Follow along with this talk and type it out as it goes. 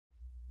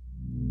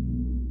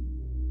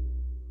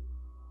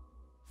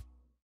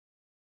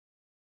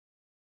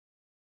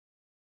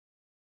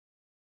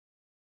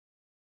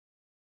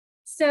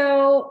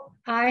So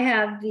I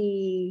have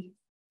the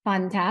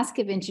fun task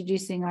of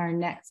introducing our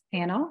next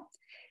panel.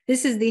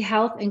 This is the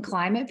Health and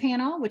Climate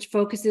panel, which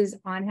focuses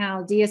on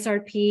how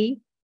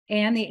DSRP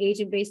and the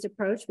agent-based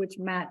approach, which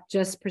Matt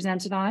just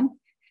presented on,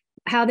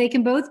 how they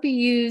can both be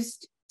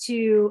used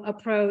to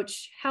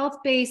approach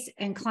health-based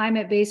and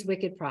climate-based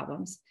wicked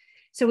problems.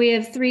 So we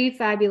have three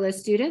fabulous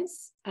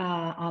students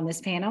on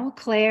this panel.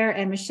 Claire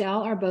and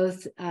Michelle are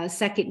both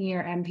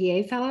second-year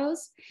MPA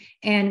fellows,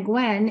 and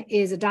Gwen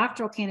is a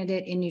doctoral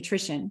candidate in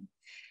nutrition.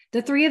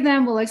 The three of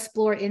them will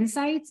explore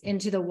insights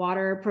into the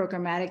water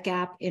programmatic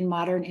gap in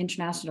modern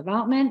international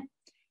development,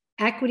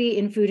 equity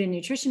in food and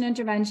nutrition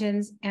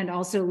interventions, and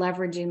also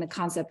leveraging the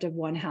concept of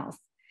One Health.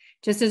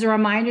 Just as a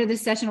reminder,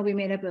 this session will be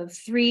made up of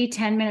 3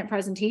 10-minute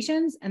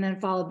presentations and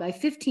then followed by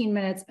 15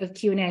 minutes of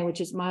Q&A,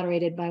 which is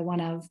moderated by one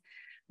of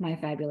my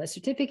fabulous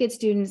certificate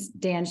students,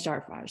 Dan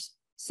Starfars.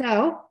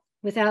 So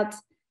without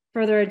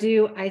further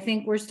ado, I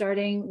think we're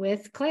starting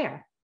with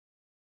Claire.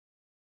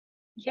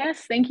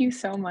 Yes, thank you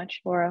so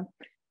much, Laura.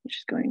 I'm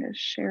just going to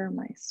share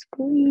my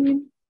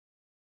screen.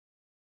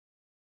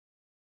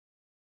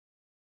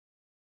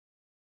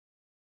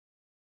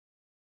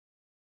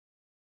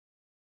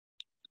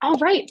 All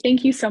right,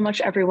 thank you so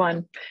much,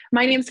 everyone.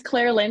 My name is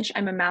Claire Lynch.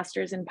 I'm a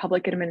master's in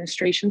public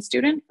administration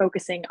student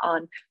focusing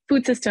on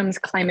food systems,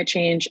 climate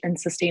change, and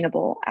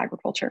sustainable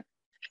agriculture.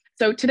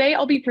 So today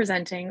I'll be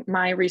presenting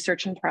my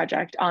research and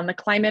project on the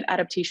climate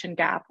adaptation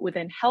gap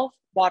within health,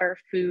 water,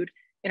 food,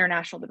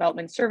 international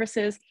development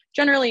services,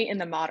 generally in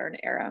the modern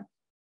era,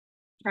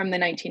 from the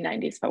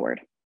 1990s forward.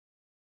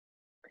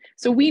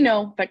 So we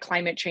know that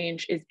climate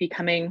change is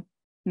becoming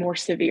more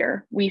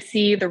severe. We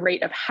see the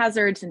rate of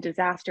hazards and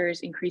disasters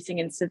increasing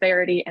in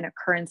severity and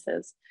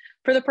occurrences.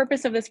 For the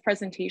purpose of this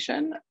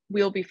presentation,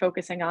 we'll be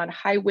focusing on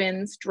high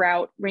winds,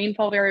 drought,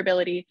 rainfall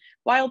variability,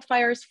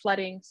 wildfires,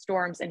 flooding,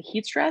 storms, and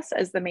heat stress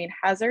as the main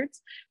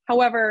hazards.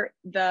 However,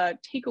 the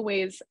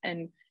takeaways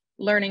and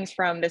learnings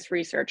from this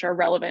research are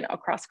relevant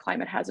across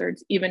climate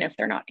hazards, even if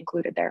they're not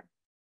included there.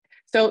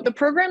 So the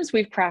programs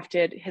we've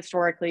crafted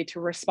historically to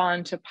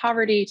respond to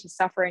poverty, to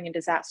suffering, and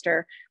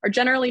disaster are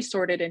generally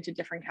sorted into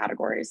different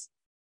categories.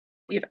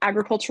 We have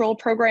agricultural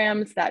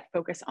programs that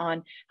focus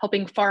on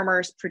helping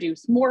farmers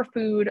produce more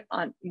food,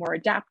 on more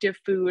adaptive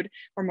food,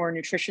 or more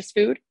nutritious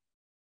food.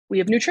 We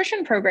have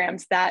nutrition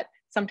programs that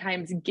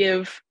sometimes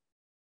give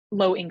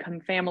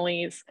low-income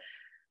families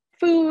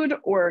food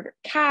or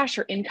cash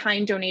or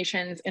in-kind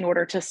donations in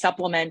order to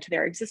supplement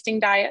their existing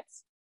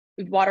diets.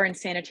 We have water and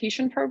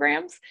sanitation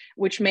programs,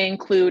 which may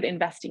include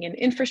investing in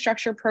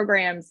infrastructure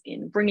programs,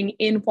 in bringing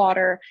in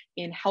water,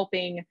 in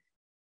helping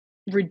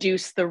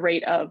reduce the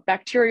rate of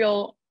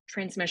bacterial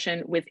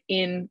transmission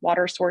within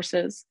water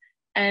sources.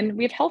 And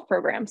we have health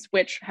programs,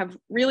 which have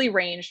really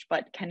ranged,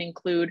 but can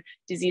include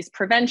disease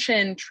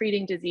prevention,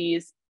 treating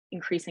disease,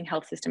 increasing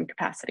health system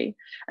capacity.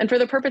 And for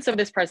the purpose of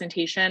this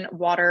presentation,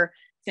 water,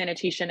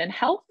 sanitation, and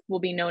health will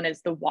be known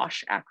as the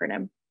WASH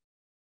acronym.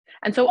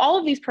 And so all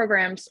of these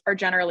programs are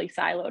generally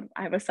siloed.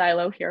 I have a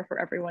silo here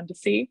for everyone to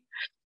see.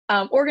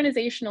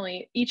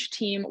 Organizationally, each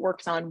team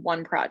works on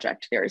one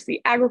project. There is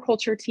the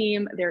agriculture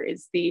team, there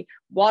is the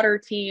water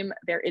team,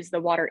 there is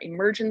the water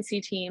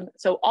emergency team.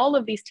 So all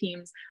of these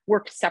teams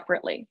work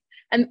separately.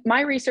 And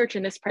my research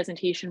in this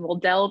presentation will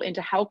delve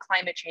into how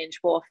climate change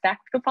will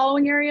affect the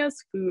following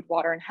areas: food,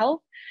 water, and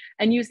health,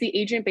 and use the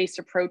agent-based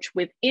approach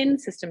within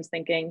systems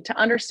thinking to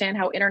understand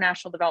how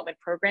international development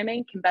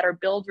programming can better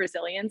build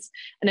resilience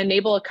and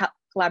enable a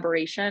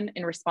collaboration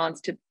in response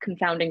to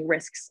confounding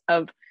risks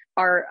of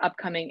our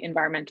upcoming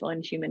environmental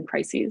and human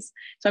crises.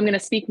 So I'm going to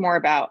speak more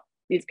about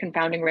these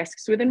confounding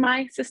risks within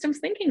my systems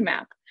thinking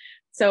map.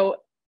 So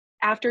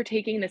after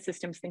taking the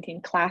systems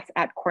thinking class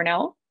at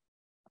Cornell,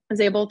 I was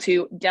able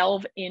to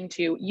delve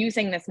into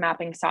using this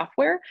mapping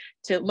software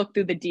to look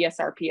through the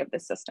DSRP of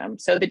the system.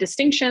 So the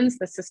distinctions,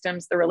 the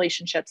systems, the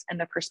relationships, and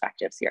the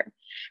perspectives here.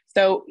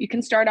 So you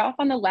can start off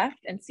on the left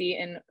and see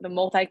in the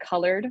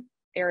multicolored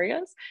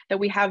areas that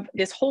we have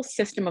this whole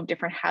system of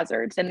different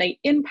hazards, and they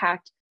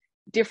impact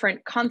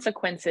different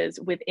consequences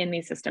within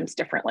these systems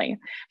differently.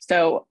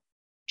 So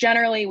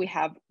generally we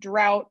have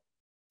drought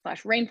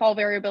 / rainfall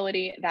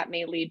variability that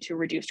may lead to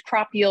reduced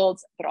crop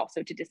yields, but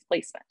also to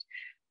displacement.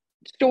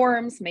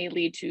 Storms may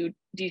lead to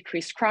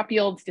decreased crop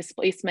yields,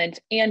 displacement,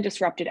 and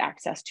disrupted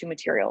access to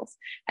materials.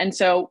 And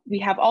so we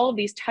have all of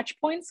these touch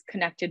points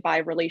connected by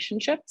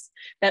relationships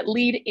that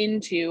lead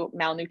into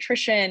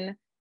malnutrition,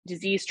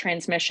 disease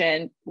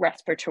transmission,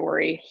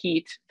 respiratory,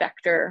 heat,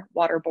 vector,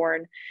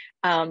 waterborne,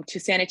 to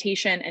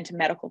sanitation and to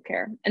medical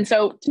care. And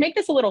so to make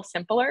this a little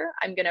simpler,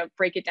 I'm going to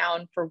break it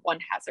down for one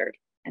hazard,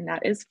 and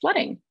that is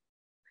flooding.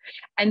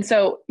 And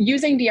so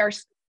using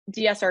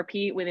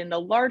DSRP within the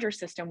larger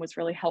system was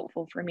really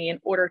helpful for me in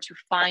order to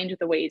find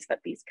the ways that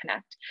these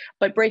connect.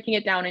 But breaking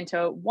it down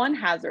into one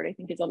hazard, I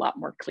think, is a lot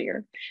more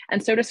clear.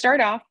 And so to start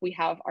off, we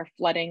have our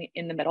flooding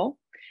in the middle.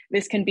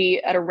 This can be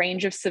at a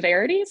range of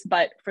severities,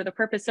 but for the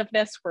purpose of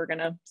this, we're going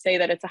to say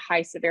that it's a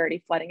high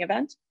severity flooding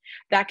event.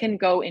 That can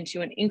go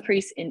into an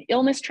increase in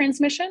illness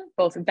transmission,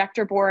 both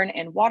vector-borne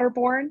and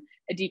waterborne,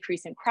 a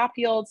decrease in crop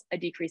yields, a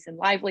decrease in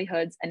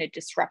livelihoods, and a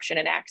disruption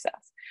in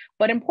access.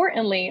 But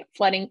importantly,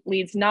 flooding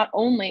leads not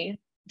only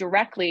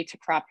directly to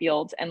crop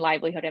yields and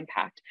livelihood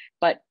impact,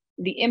 but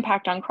the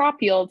impact on crop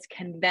yields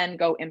can then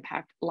go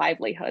impact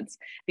livelihoods.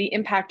 The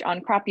impact on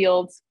crop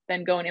yields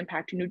then go and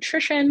impact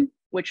nutrition,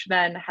 which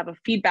then have a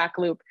feedback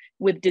loop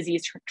with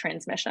disease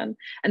transmission.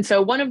 And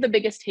so one of the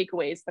biggest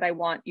takeaways that I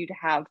want you to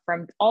have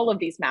from all of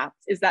these maps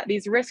is that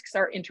these risks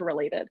are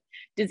interrelated.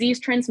 Disease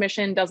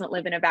transmission doesn't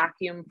live in a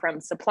vacuum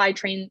from supply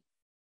chain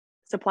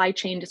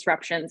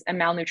disruptions and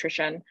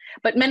malnutrition,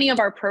 but many of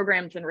our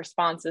programs and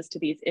responses to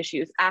these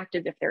issues act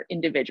as if they're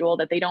individual,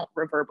 that they don't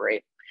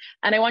reverberate.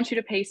 And I want you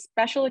to pay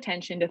special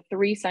attention to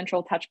 3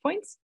 central touch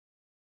points.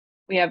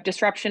 We have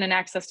disruption in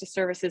access to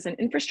services and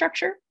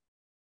infrastructure,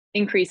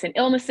 increase in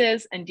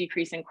illnesses, and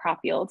decrease in crop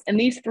yields. And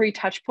these 3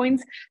 touch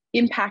points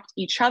impact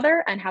each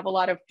other and have a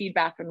lot of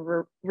feedback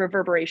and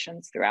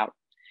reverberations throughout.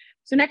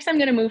 So next I'm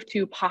going to move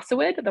to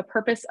POSIWID. The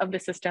purpose of the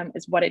system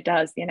is what it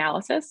does, the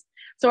analysis.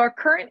 So our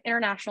current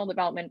international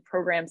development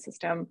program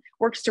system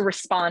works to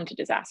respond to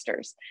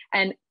disasters,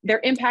 and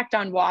their impact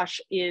on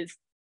WASH is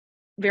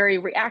very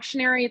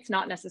reactionary. It's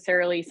not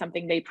necessarily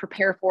something they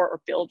prepare for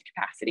or build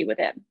capacity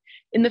within.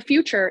 In the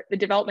future, the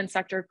development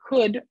sector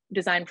could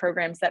design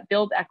programs that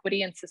build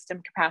equity and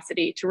system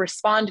capacity to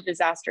respond to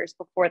disasters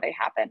before they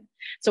happen.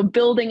 So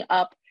building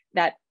up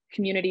that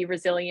community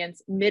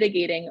resilience,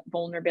 mitigating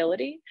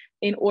vulnerability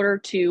in order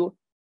to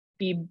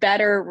be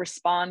better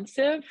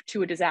responsive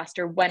to a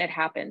disaster when it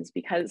happens.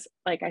 Because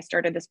like I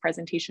started this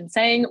presentation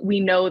saying, we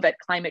know that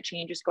climate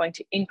change is going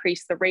to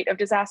increase the rate of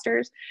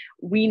disasters.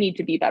 We need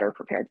to be better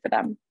prepared for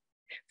them.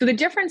 So the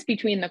difference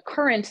between the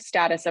current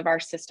status of our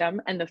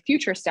system and the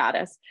future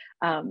status,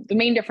 the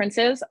main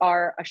differences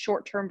are a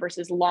short-term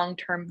versus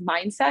long-term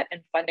mindset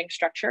and funding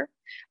structure,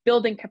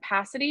 building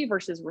capacity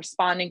versus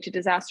responding to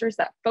disasters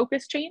that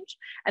focus change,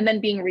 and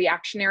then being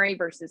reactionary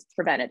versus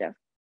preventative.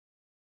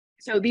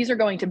 So these are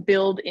going to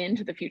build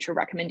into the future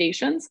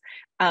recommendations.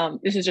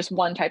 This is just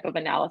one type of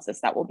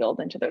analysis that will build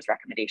into those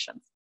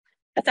recommendations.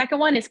 The second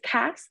one is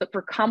CAS,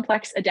 for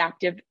complex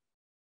adaptive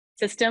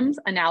systems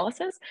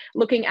analysis,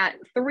 looking at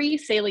 3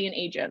 salient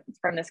agents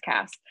from this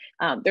CAS.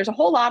 There's a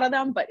whole lot of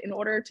them, but in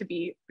order to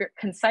be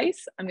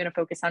concise, I'm going to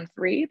focus on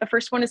 3. The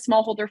first one is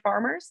smallholder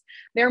farmers.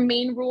 Their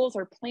main rules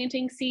are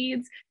planting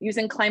seeds,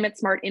 using climate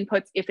smart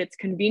inputs if it's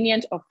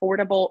convenient,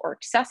 affordable, or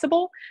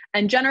accessible,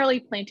 and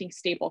generally planting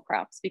staple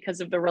crops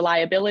because of the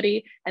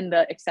reliability and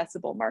the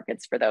accessible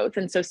markets for those.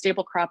 And so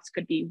staple crops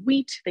could be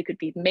wheat, they could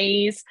be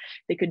maize,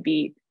 they could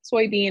be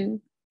soybean,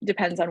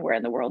 depends on where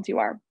in the world you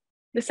are.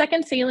 The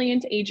second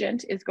salient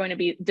agent is going to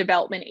be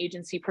development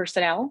agency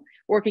personnel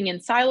working in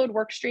siloed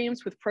work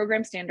streams with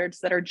program standards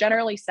that are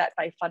generally set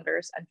by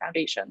funders and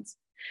foundations.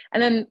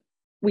 And then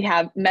we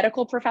have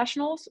medical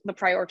professionals, the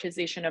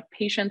prioritization of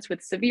patients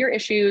with severe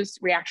issues,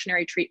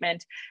 reactionary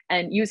treatment,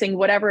 and using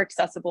whatever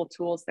accessible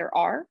tools there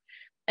are.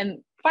 And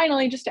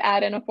finally, just to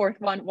add in a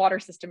 4th one, water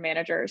system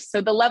managers.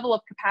 So the level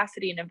of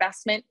capacity and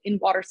investment in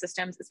water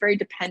systems is very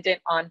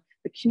dependent on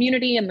the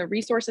community and the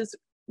resources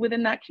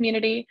within that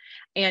community.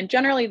 And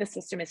generally the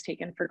system is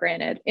taken for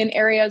granted. In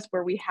areas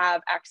where we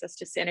have access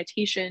to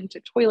sanitation,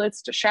 to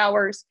toilets, to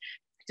showers,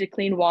 to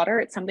clean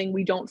water, it's something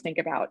we don't think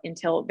about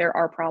until there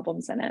are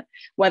problems in it,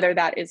 whether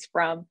that is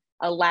from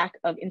a lack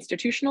of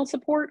institutional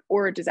support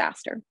or a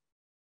disaster.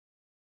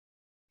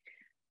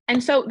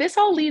 And so this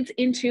all leads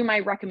into my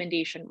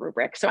recommendation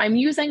rubric. So I'm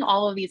using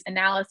all of these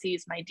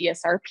analyses, my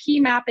DSRP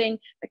mapping,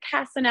 the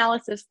CAS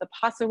analysis, the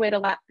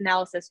POSIWID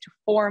analysis to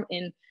form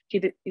into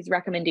these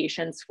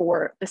recommendations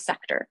for the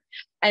sector.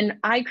 And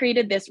I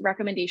created this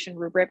recommendation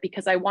rubric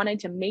because I wanted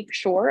to make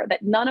sure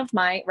that none of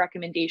my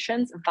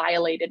recommendations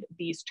violated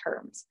these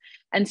terms.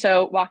 And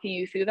so walking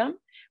you through them,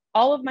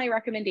 all of my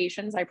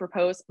recommendations I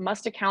propose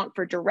must account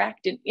for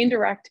direct and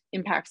indirect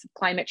impacts of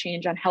climate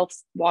change on health,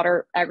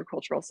 water,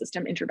 agricultural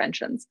system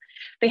interventions.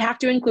 They have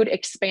to include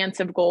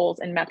expansive goals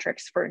and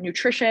metrics for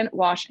nutrition,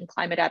 WASH, and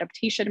climate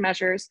adaptation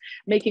measures,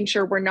 making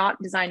sure we're not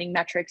designing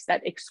metrics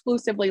that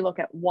exclusively look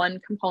at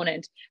one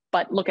component,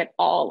 but look at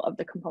all of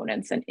the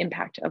components and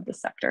impact of the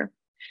sector.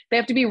 They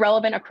have to be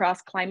relevant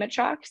across climate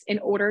shocks in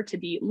order to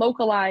be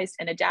localized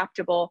and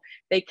adaptable.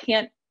 They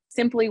can't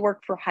simply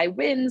work for high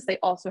winds, they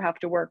also have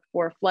to work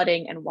for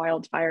flooding and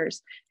wildfires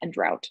and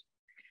drought.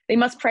 They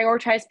must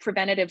prioritize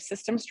preventative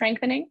system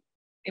strengthening.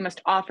 They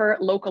must offer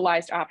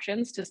localized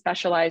options to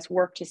specialize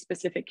work to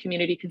specific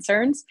community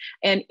concerns.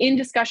 And in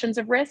discussions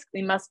of risk,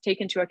 they must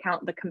take into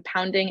account the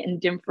compounding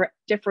and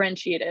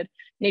differentiated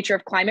nature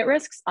of climate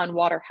risks on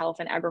water, health,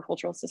 and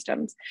agricultural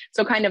systems.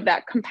 So kind of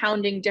that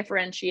compounding,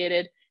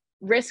 differentiated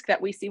risk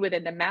that we see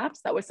within the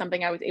maps, that was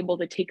something I was able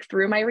to take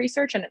through my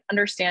research and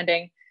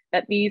understanding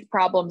that these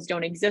problems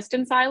don't exist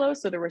in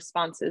silos, so the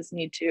responses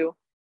need to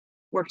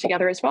work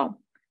together as well.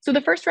 So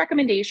the first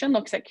recommendation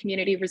looks at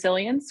community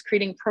resilience,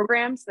 creating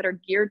programs that are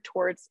geared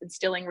towards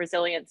instilling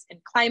resilience in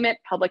climate,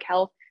 public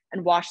health,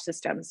 and wash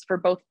systems for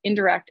both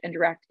indirect and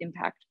direct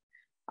impact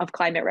of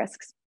climate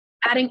risks.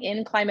 Adding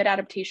in climate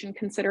adaptation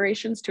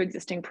considerations to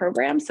existing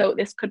programs. So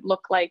this could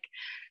look like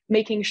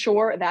making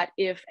sure that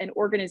if an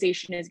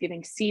organization is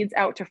giving seeds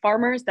out to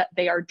farmers, that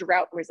they are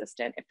drought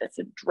resistant, if it's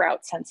a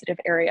drought sensitive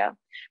area.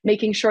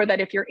 Making sure that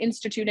if you're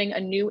instituting a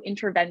new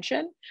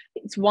intervention,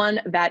 it's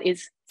one that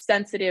is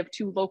sensitive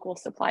to local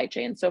supply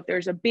chains. So if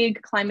there's a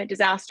big climate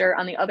disaster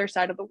on the other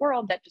side of the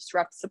world that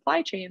disrupts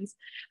supply chains,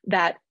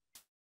 that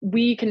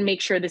we can make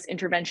sure this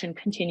intervention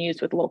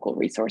continues with local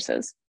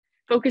resources.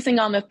 Focusing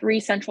on the 3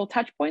 central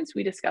touch points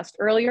we discussed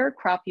earlier: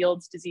 crop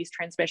yields, disease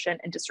transmission,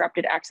 and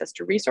disrupted access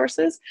to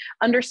resources,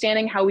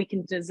 understanding how we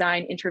can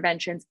design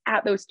interventions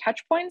at those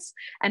touch points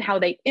and how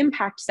they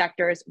impact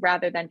sectors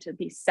rather than to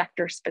be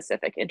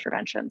sector-specific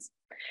interventions.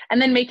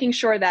 And then making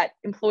sure that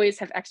employees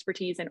have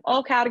expertise in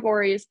all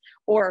categories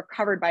or are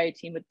covered by a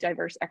team with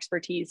diverse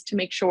expertise to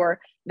make sure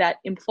that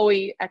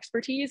employee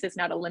expertise is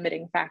not a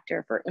limiting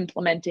factor for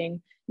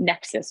implementing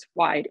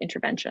nexus-wide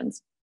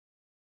interventions.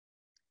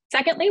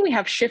 Secondly, we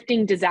have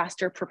shifting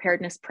disaster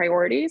preparedness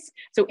priorities.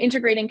 So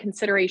integrating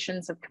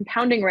considerations of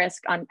compounding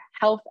risk on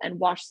health and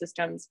wash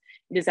systems,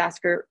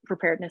 disaster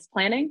preparedness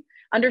planning,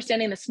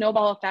 understanding the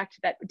snowball effect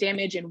that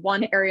damage in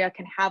one area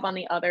can have on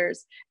the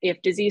others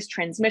if disease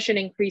transmission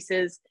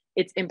increases,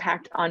 its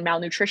impact on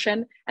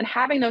malnutrition, and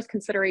having those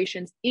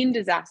considerations in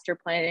disaster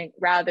planning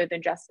rather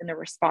than just in the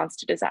response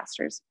to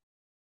disasters.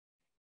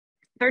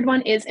 Third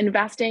one is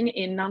investing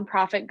in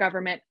nonprofit,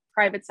 government,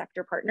 private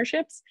sector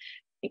partnerships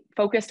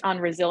focused on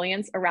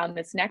resilience around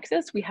this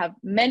nexus. We have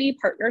many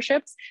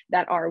partnerships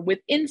that are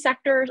within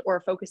sectors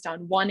or focused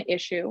on one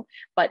issue,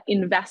 but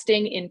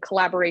investing in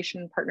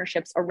collaboration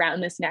partnerships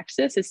around this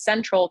nexus is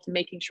central to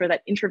making sure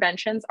that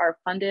interventions are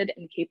funded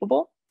and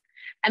capable.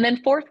 And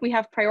then fourth, we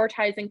have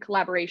prioritizing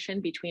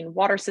collaboration between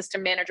water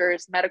system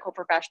managers, medical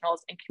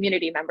professionals, and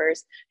community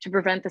members to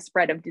prevent the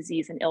spread of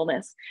disease and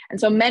illness. And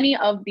so many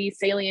of these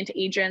salient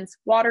agents,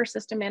 water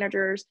system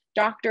managers,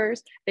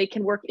 doctors, they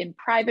can work in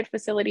private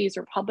facilities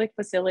or public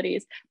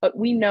facilities, but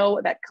we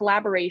know that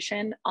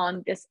collaboration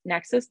on this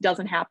nexus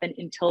doesn't happen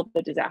until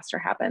the disaster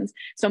happens.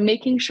 So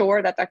making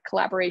sure that the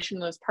collaboration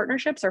in those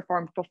partnerships are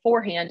formed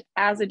beforehand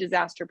as a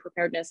disaster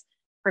preparedness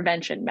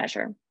prevention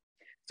measure.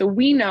 So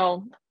we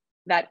know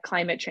that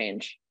climate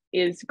change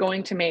is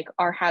going to make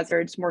our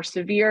hazards more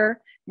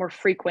severe, more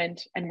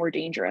frequent, and more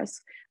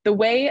dangerous. The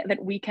way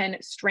that we can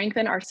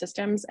strengthen our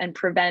systems and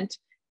prevent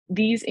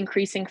these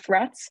increasing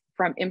threats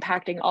from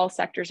impacting all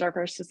sectors of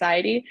our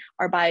society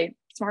are by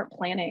smart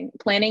planning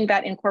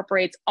that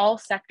incorporates all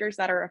sectors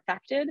that are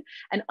affected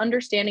and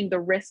understanding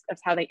the risk of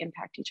how they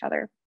impact each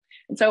other.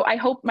 And so I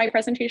hope my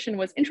presentation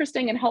was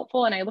interesting and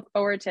helpful, and I look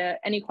forward to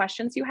any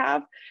questions you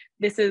have.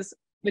 This is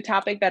the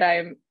topic that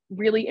I'm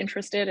really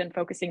interested in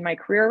focusing my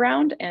career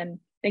around, and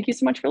thank you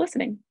so much for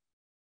listening.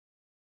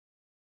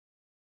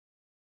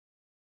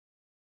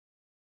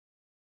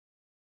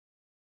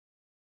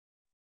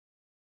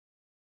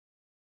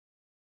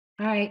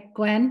 All right,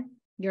 Gwen,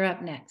 you're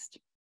up next.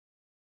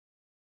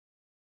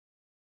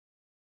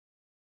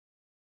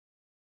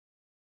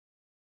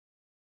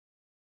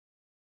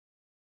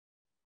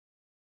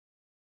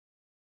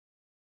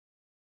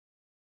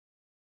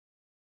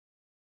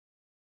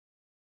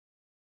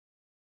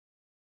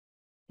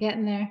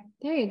 Getting there.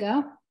 There you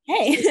go.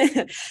 Hey.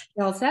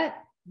 You all set?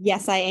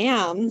 Yes, I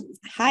am.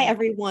 Hi,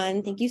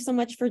 everyone. Thank you so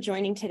much for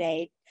joining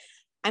today.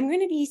 I'm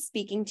going to be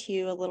speaking to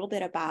you a little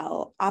bit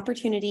about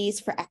opportunities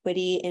for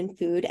equity in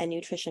food and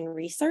nutrition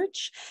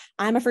research.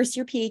 I'm a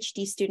first-year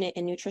PhD student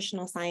in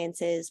nutritional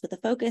sciences with a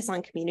focus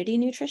on community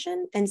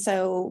nutrition. And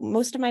so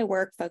most of my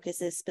work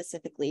focuses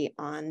specifically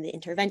on the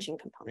intervention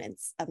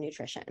components of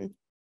nutrition.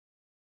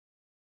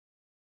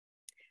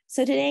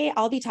 So today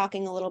I'll be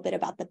talking a little bit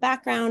about the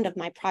background of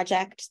my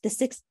project, the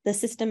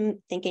system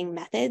thinking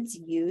methods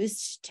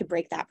used to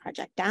break that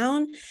project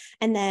down,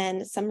 and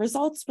then some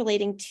results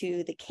relating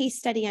to the case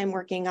study I'm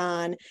working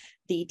on,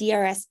 the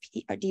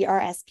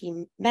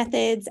DRSP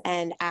methods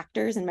and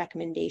actors and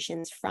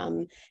recommendations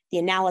from the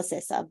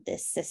analysis of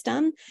this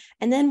system.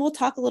 And then we'll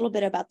talk a little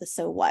bit about the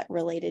so what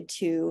related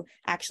to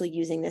actually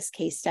using this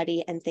case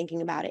study and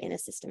thinking about it in a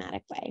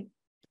systematic way.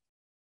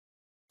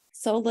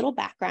 So a little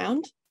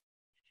background.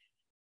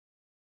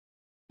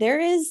 There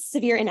is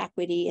severe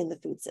inequity in the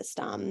food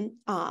system.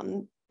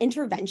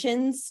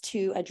 Interventions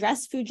to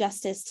address food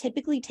justice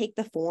typically take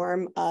the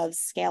form of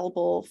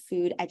scalable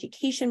food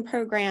education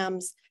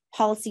programs,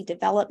 policy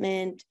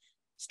development,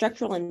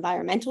 structural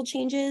environmental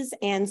changes,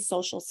 and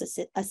social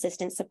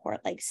assistance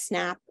support like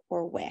SNAP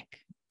or WIC.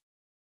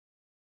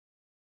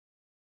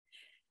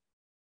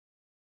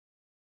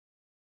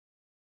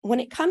 When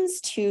it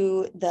comes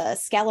to the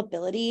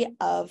scalability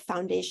of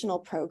foundational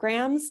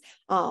programs,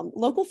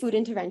 local food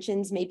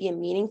interventions may be a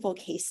meaningful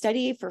case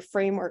study for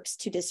frameworks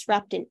to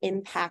disrupt and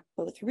impact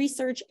both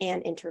research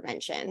and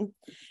intervention.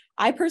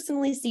 I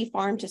personally see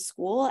farm to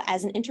school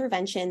as an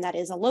intervention that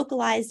is a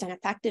localized and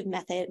effective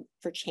method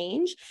for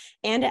change,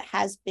 and it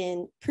has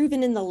been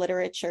proven in the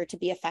literature to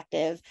be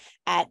effective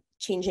at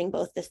changing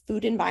both the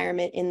food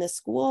environment in the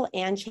school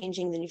and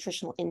changing the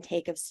nutritional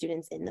intake of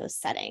students in those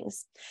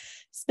settings,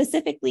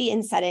 specifically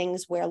in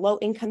settings where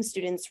low-income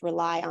students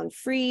rely on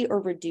free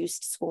or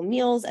reduced school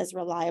meals as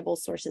reliable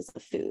sources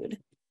of food.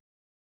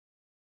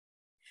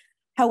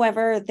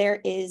 However,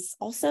 there is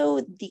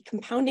also the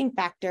compounding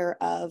factor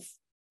of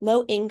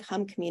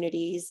low-income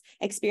communities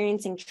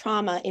experiencing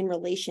trauma in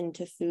relation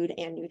to food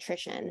and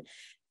nutrition.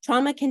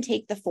 Trauma can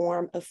take the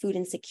form of food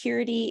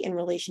insecurity in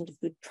relation to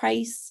food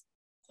price,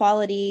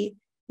 quality,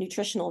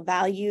 nutritional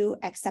value,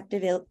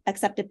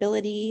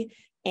 acceptability,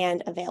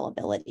 and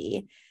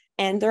availability.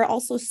 And there are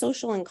also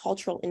social and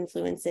cultural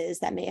influences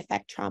that may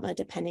affect trauma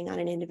depending on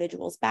an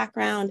individual's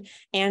background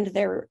and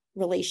their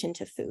relation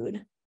to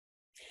food.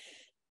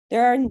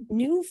 There are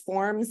new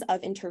forms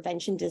of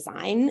intervention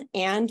design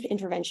and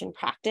intervention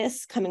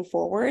practice coming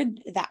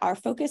forward that are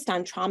focused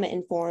on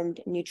trauma-informed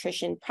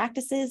nutrition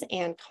practices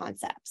and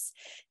concepts.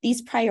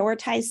 These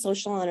prioritize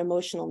social and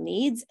emotional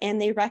needs,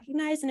 and they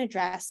recognize and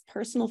address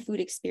personal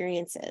food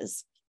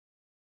experiences.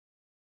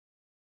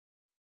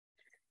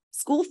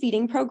 School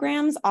feeding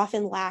programs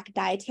often lack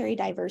dietary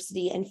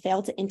diversity and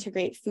fail to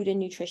integrate food and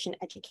nutrition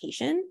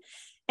education.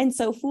 And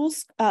so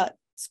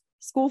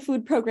school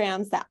food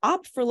programs that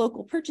opt for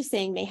local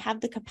purchasing may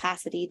have the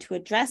capacity to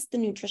address the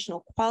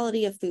nutritional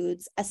quality of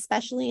foods,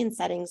 especially in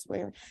settings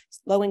where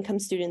low-income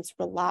students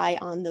rely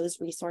on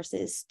those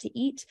resources to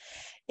eat.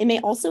 It may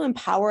also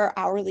empower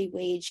hourly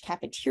wage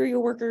cafeteria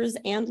workers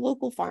and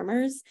local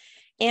farmers,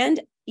 and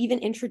even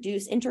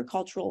introduce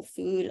intercultural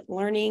food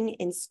learning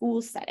in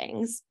school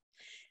settings.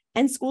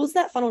 And schools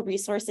that funnel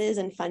resources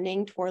and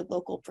funding toward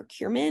local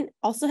procurement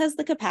also has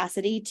the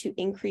capacity to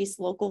increase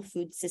local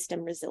food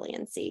system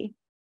resiliency.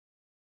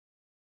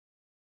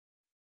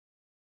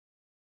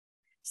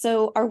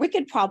 So our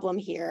wicked problem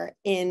here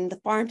in the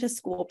farm to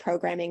school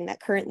programming that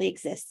currently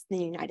exists in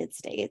the United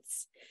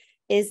States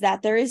is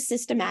that there is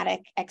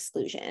systematic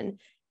exclusion,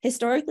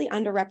 historically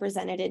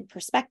underrepresented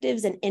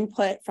perspectives and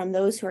input from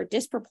those who are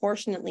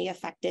disproportionately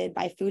affected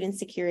by food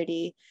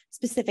insecurity,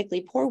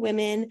 specifically poor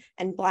women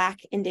and Black,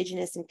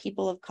 Indigenous, and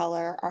people of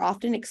color are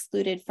often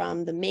excluded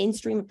from the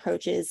mainstream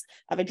approaches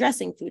of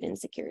addressing food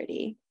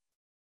insecurity.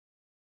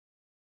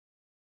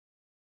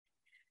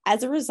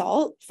 As a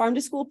result, farm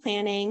to school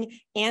planning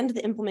and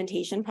the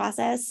implementation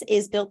process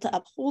is built to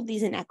uphold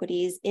these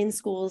inequities in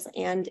schools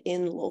and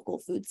in local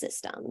food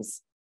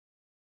systems.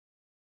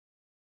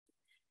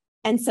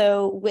 And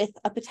so with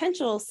a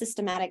potential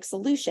systematic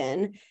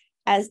solution,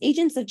 as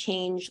agents of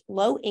change,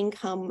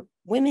 low-income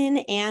women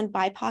and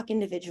BIPOC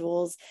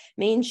individuals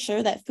may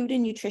ensure that food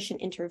and nutrition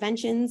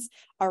interventions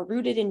are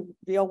rooted in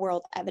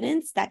real-world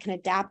evidence that can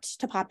adapt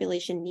to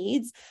population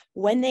needs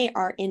when they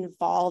are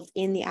involved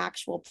in the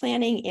actual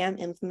planning and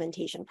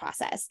implementation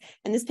process.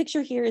 And this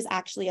picture here is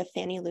actually of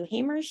Fannie Lou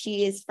Hamer.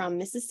 She is from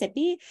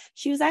Mississippi.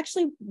 She was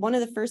actually one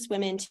of the first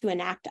women to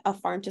enact a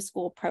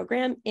farm-to-school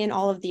program in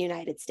all of the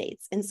United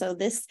States. And so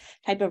this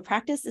type of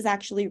practice is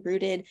actually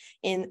rooted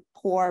in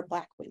poor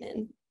Black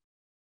women.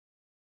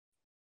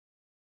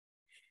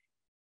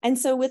 And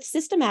so with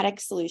systematic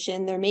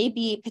solution, there may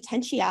be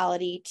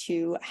potentiality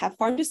to have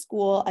farm to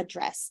school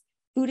address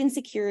food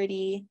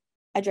insecurity,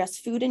 address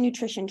food and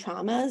nutrition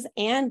traumas,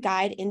 and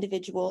guide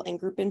individual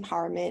and group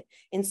empowerment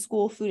in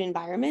school food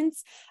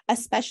environments,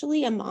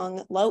 especially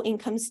among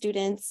low-income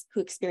students who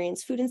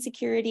experience food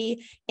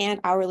insecurity and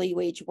hourly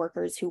wage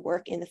workers who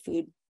work in the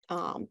food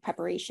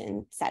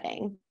preparation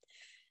setting.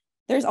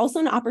 There's also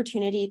an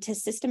opportunity to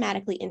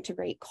systematically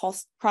integrate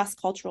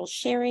cross-cultural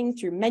sharing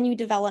through menu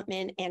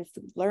development and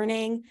food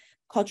learning,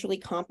 culturally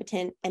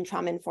competent and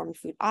trauma-informed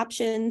food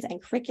options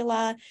and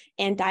curricula,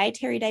 and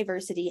dietary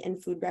diversity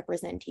and food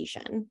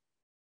representation.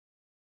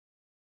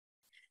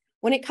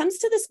 When it comes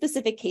to the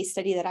specific case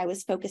study that I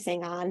was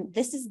focusing on,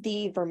 this is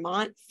the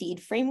Vermont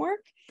Feed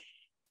Framework.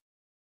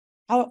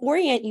 I'll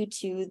orient you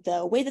to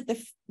the way that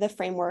the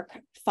framework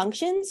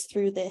functions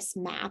through this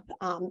map.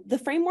 The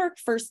framework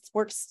first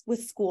works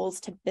with schools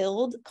to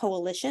build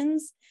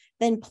coalitions,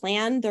 then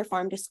plan their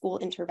farm to school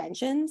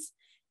interventions,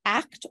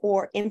 act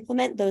or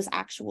implement those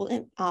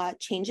actual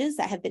changes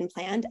that have been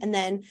planned, and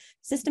then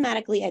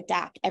systematically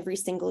adapt every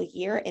single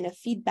year in a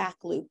feedback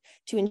loop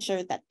to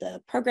ensure that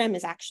the program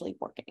is actually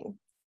working.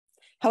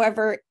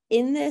 However,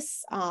 in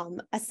this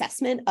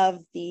assessment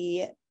of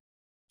the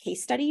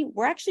case study,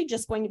 we're actually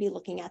just going to be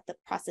looking at the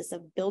process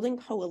of building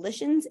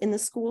coalitions in the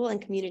school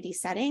and community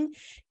setting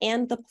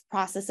and the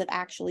process of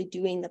actually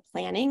doing the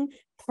planning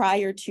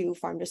prior to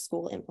farm to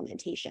school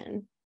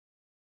implementation.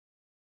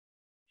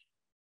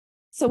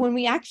 So when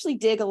we actually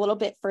dig a little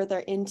bit further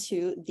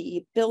into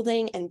the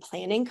building and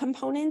planning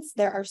components,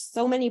 there are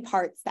so many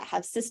parts that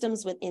have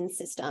systems within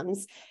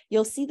systems.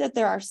 You'll see that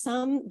there are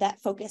some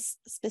that focus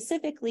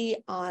specifically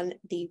on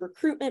the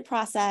recruitment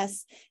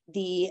process,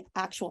 the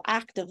actual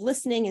act of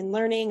listening and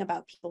learning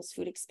about people's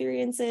food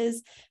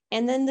experiences,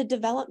 and then the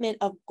development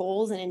of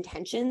goals and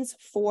intentions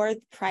for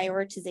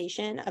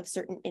prioritization of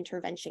certain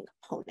intervention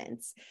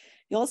components.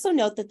 You'll also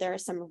note that there are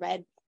some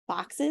red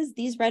boxes.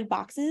 These red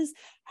boxes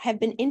have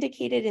been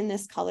indicated in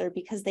this color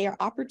because they are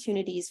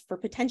opportunities for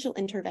potential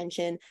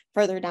intervention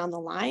further down the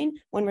line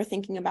when we're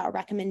thinking about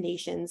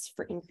recommendations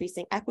for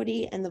increasing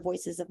equity and the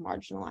voices of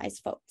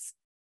marginalized folks.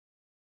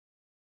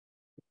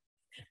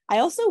 I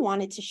also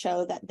wanted to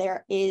show that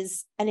there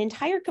is an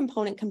entire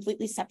component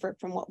completely separate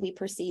from what we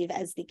perceive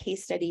as the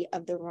case study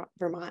of the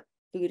Vermont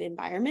food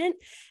environment.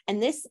 And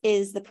this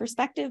is the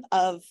perspective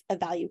of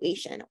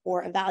evaluation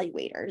or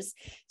evaluators.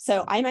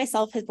 So I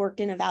myself have worked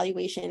in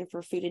evaluation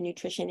for food and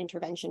nutrition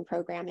intervention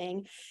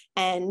programming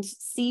and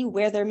see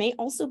where there may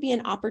also be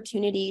an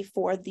opportunity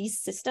for these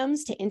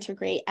systems to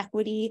integrate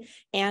equity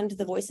and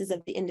the voices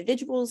of the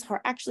individuals who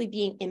are actually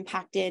being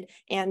impacted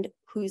and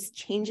whose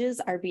changes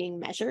are being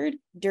measured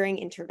during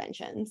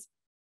interventions.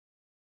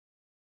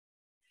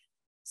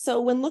 So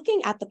when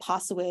looking at the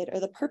POSIWID, or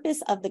the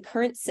purpose of the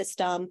current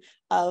system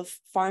of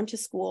farm to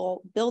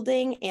school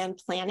building and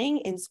planning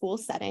in school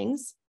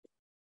settings,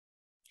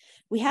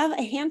 we have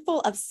a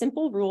handful of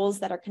simple rules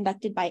that are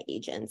conducted by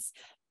agents.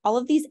 All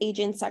of these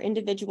agents are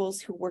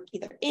individuals who work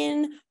either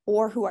in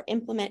or who are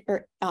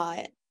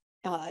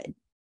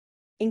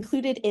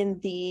included in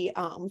the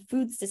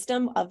food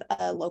system of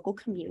a local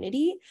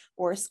community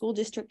or a school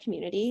district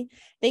community.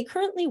 They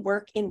currently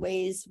work in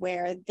ways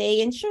where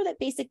they ensure that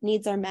basic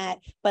needs are met,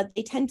 but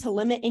they tend to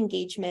limit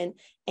engagement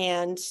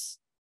and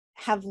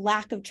have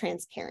lack of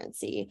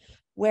transparency.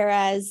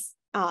 Whereas,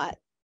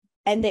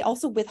 and they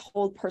also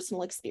withhold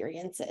personal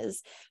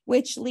experiences,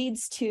 which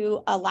leads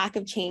to a lack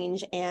of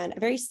change and a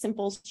very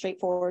simple,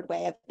 straightforward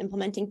way of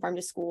implementing farm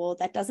to school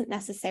that doesn't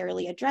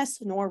necessarily address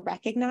nor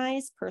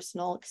recognize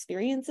personal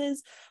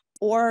experiences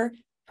or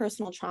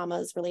personal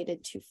traumas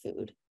related to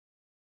food.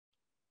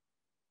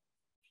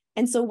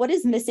 And so what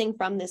is missing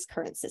from this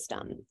current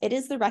system? It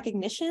is the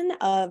recognition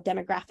of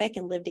demographic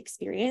and lived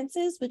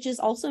experiences, which is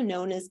also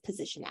known as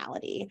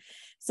positionality.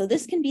 So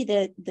this can be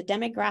the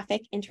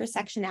demographic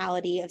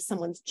intersectionality of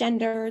someone's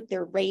gender,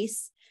 their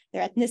race,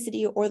 their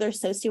ethnicity, or their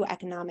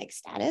socioeconomic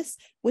status,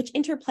 which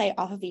interplay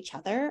off of each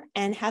other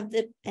and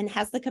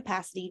has the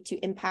capacity to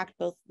impact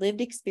both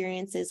lived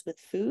experiences with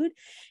food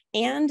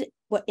and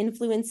what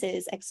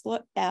influences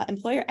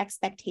employer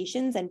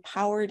expectations and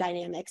power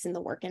dynamics in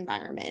the work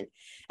environment.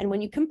 And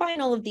when you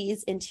combine all of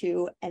these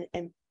into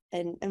an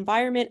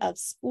environment of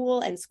school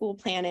and school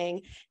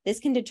planning, this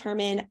can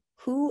determine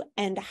who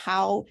and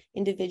how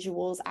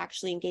individuals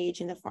actually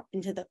engage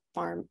into the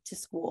farm to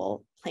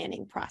school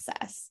planning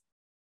process.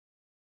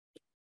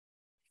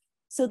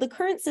 So the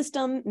current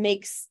system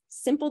makes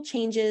simple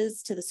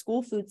changes to the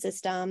school food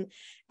system,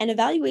 and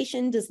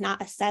evaluation does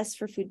not assess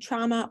for food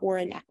trauma or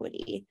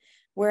inequity.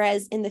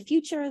 Whereas in the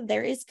future,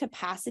 there is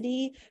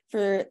capacity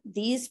for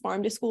these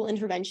farm to school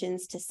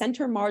interventions to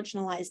center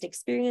marginalized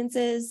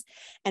experiences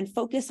and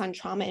focus on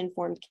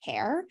trauma-informed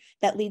care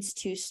that leads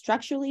to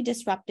structurally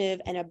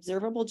disruptive and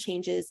observable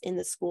changes in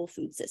the school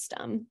food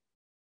system.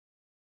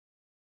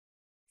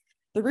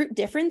 The root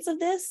difference of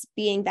this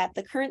being that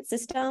the current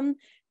system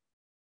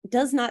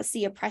does not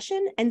see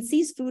oppression and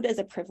sees food as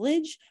a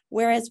privilege,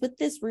 whereas with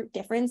this root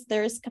difference,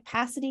 there is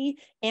capacity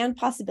and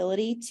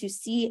possibility to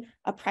see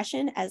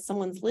oppression as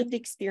someone's lived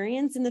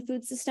experience in the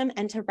food system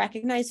and to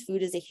recognize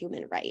food as a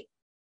human right.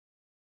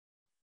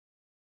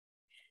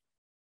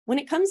 When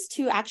it comes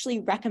to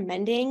actually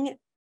recommending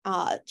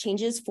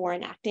changes for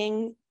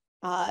enacting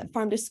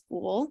farm to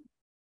school,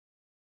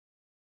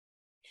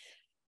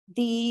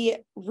 the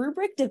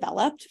rubric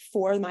developed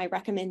for my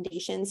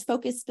recommendations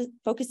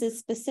focuses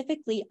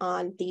specifically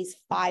on these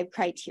 5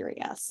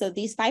 criteria. So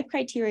these 5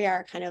 criteria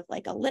are kind of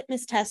like a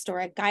litmus test or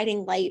a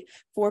guiding light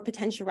for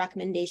potential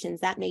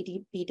recommendations that may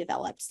be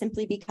developed,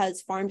 simply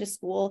because farm to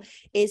school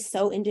is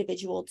so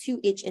individual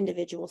to each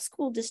individual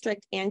school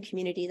district and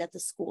community that the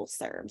school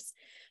serves.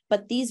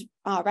 But these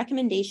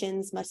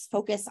recommendations must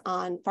focus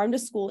on farm to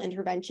school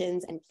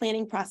interventions and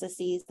planning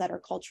processes that are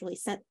culturally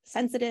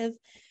sensitive,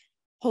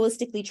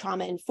 holistically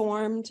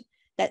trauma-informed,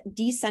 that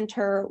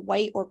decenter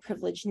white or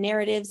privileged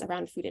narratives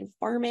around food and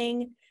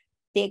farming.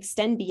 They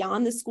extend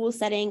beyond the school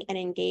setting and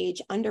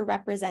engage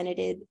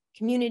underrepresented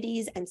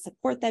communities and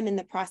support them in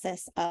the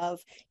process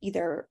of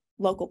either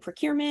local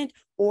procurement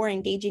or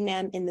engaging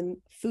them in the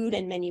food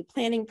and menu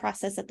planning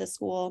process at the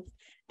school.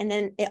 And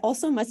then it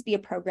also must be a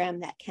program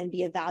that can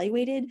be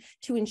evaluated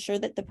to ensure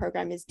that the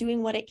program is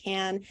doing what it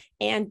can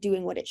and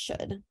doing what it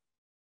should.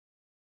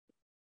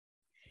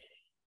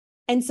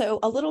 And so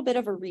a little bit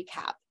of a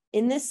recap.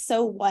 In this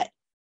so what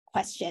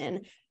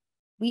question,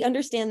 we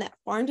understand that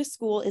farm to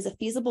school is a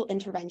feasible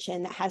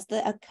intervention that has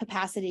the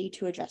capacity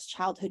to address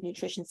childhood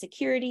nutrition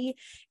security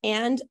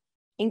and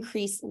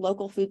increase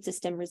local food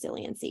system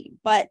resiliency.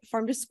 But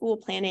farm to school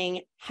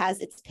planning has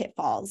its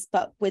pitfalls,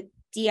 but with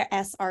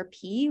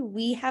DSRP,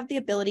 we have the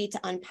ability to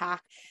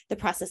unpack the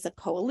process of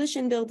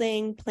coalition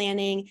building,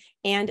 planning,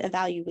 and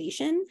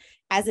evaluation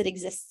as it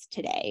exists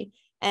today.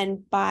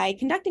 And by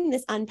conducting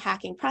this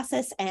unpacking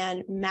process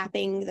and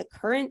mapping the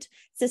current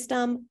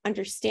system,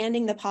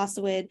 understanding the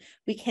POSIWID,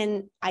 we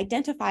can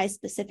identify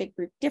specific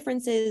group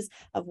differences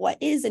of what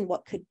is and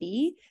what could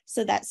be,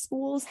 so that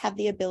schools have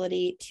the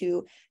ability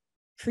to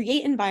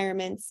create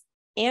environments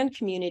and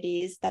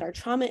communities that are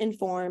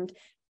trauma-informed,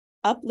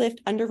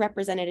 uplift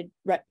underrepresented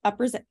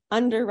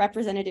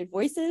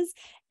voices,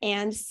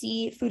 and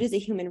see food as a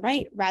human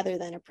right rather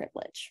than a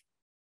privilege.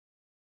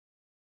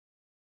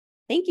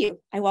 Thank you.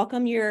 I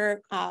welcome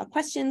your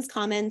questions,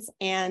 comments,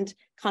 and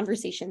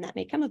conversation that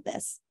may come of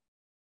this.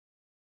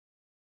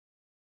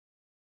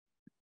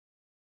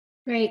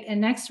 Great. And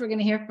next, we're going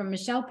to hear from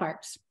Michelle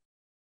Parks.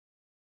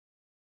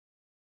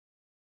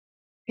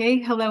 Okay,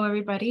 hello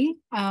everybody.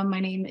 My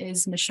name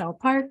is Michelle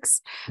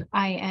Parks.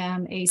 I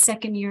am a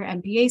second-year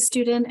MPA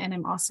student, and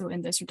I'm also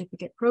in the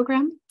certificate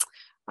program.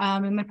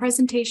 And my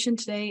presentation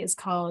today is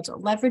called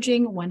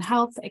Leveraging One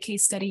Health, a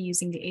case study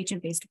using the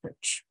agent-based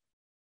approach.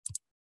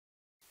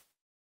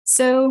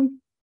 So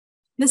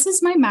this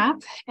is my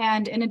map,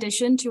 and in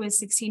addition to a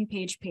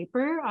 16-page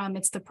paper,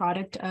 it's the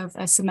product of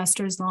a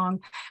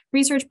semester's-long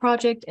research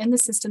project in the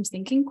systems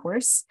thinking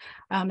course.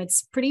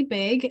 It's pretty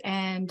big,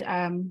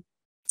 and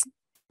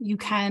you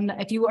can,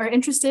 if you are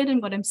interested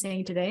in what I'm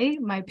saying today,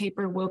 my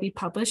paper will be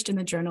published in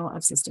the Journal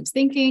of Systems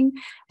Thinking,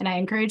 and I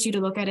encourage you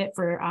to look at it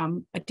for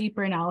a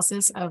deeper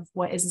analysis of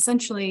what has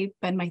essentially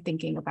been my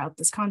thinking about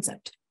this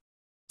concept.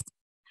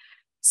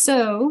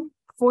 So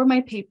for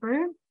my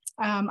paper,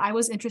 I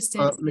was interested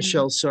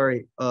Michelle,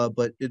 sorry,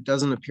 but it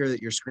doesn't appear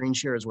that your screen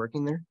share is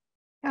working there.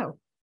 Oh.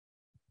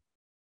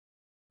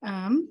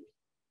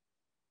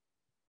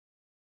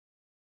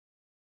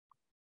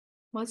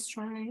 Let's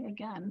try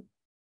again.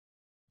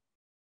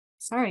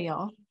 Sorry,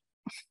 y'all.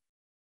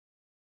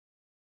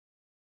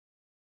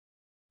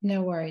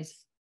 No worries.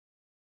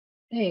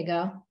 There you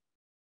go.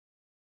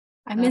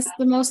 I missed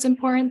the most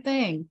important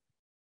thing.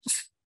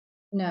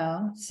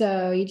 No,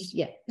 so you just,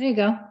 yeah, there you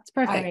go. It's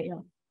perfect. All right, yeah.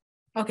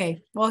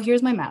 Okay, well,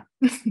 here's my map.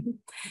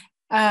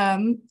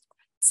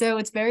 So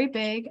it's very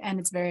big and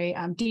it's very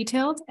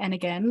detailed. And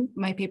again,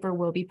 my paper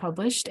will be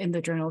published in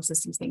the Journal of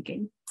Systems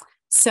Thinking.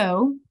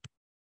 So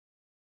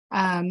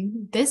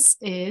this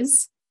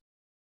is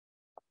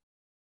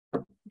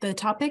the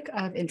topic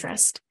of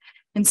interest.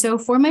 And so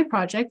for my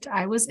project,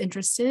 I was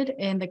interested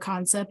in the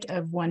concept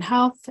of One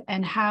Health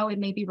and how it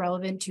may be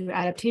relevant to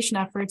adaptation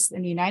efforts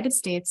in the United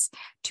States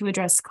to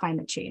address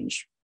climate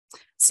change.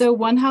 So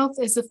One Health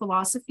is a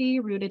philosophy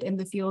rooted in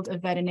the field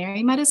of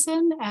veterinary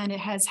medicine, and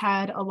it has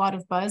had a lot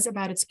of buzz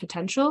about its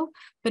potential,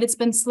 but it's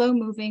been slow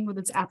moving with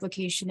its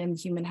application in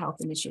human health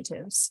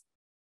initiatives.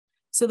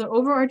 So the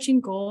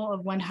overarching goal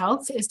of One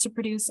Health is to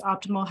produce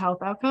optimal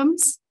health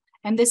outcomes.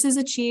 And this is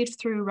achieved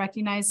through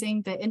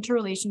recognizing the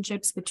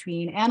interrelationships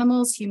between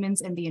animals,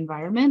 humans, and the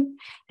environment,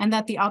 and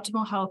that the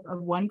optimal health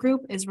of one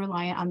group is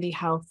reliant on the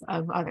health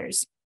of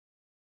others.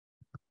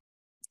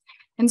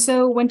 And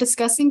so when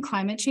discussing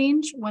climate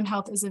change, One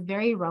Health is a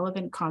very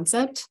relevant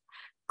concept.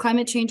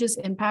 Climate change's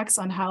impacts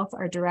on health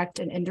are direct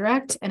and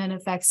indirect, and it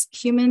affects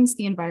humans,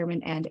 the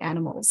environment, and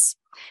animals.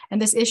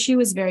 And this issue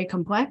is very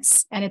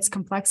complex, and its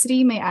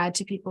complexity may add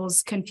to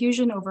people's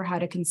confusion over how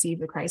to conceive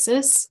the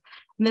crisis.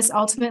 And this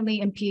ultimately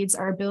impedes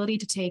our ability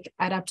to take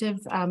adaptive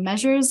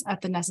measures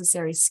at the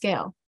necessary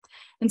scale.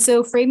 And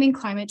so framing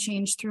climate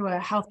change through a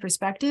health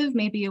perspective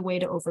may be a way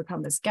to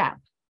overcome this gap.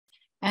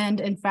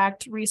 And in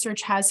fact,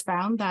 research has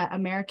found that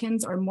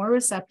Americans are more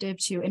receptive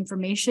to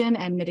information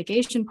and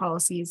mitigation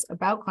policies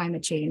about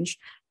climate change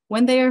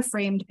when they are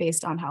framed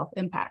based on health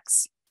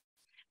impacts.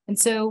 And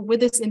so with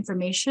this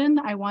information,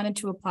 I wanted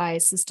to apply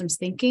systems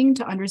thinking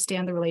to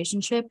understand the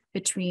relationship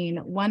between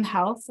One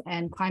Health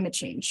and climate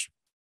change.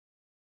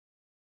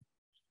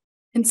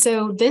 And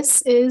so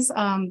this is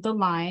the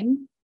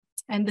line,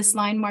 and this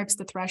line marks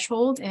the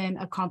threshold in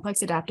a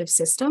complex adaptive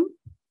system.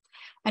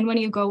 And when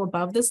you go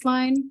above this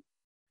line,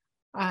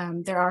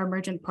 there are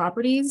emergent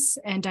properties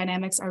and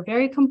dynamics are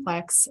very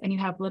complex and you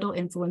have little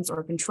influence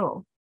or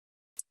control.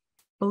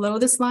 Below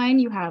this line,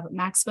 you have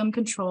maximum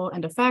control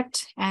and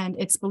effect, and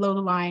it's below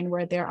the line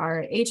where there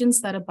are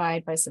agents that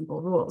abide by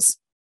simple rules.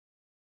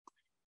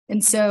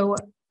 And so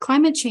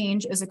climate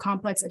change is a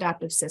complex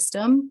adaptive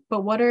system,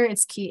 but what are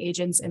its key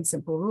agents and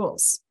simple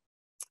rules?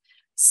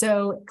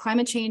 So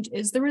climate change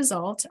is the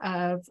result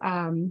of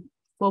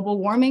global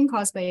warming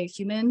caused by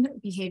human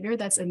behavior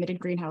that's emitted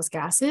greenhouse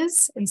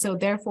gases. And so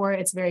therefore,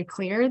 it's very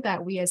clear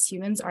that we as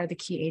humans are the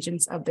key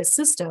agents of this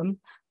system,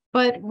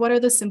 but what are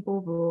the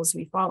simple rules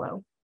we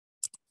follow?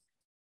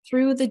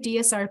 Through the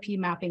DSRP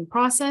mapping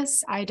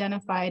process, I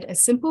identified a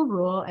simple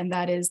rule, and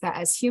that is that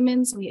as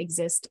humans, we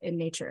exist in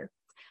nature.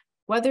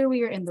 Whether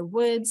we are in the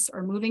woods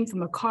or moving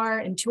from a car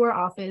into our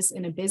office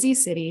in a busy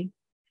city,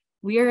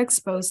 We are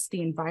exposed to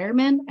the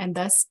environment, and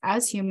thus,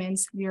 as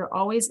humans, we are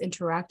always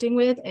interacting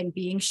with and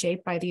being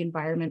shaped by the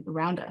environment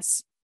around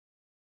us.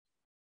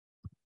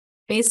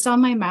 Based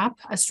on my map,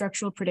 a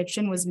structural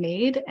prediction was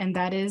made, and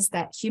that is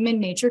that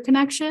human-nature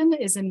connection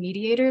is a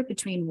mediator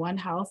between One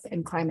Health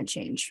and climate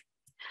change.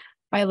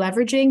 By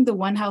leveraging the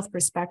One Health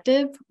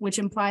perspective, which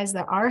implies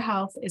that our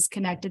health is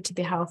connected to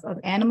the health of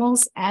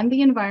animals and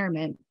the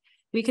environment,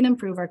 we can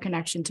improve our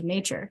connection to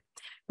nature,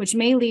 which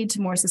may lead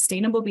to more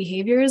sustainable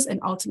behaviors and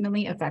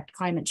ultimately affect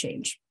climate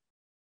change.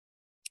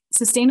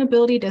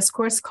 Sustainability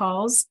discourse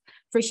calls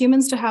for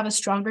humans to have a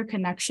stronger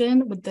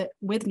connection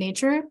with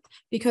nature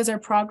because our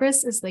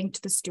progress is linked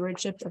to the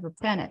stewardship of a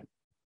planet.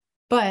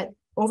 But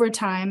over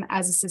time,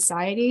 as a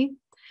society,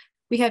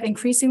 we have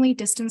increasingly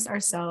distanced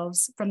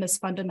ourselves from this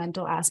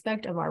fundamental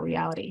aspect of our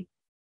reality.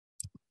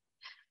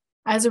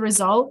 As a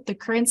result, the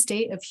current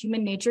state of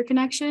human-nature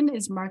connection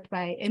is marked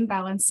by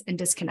imbalance and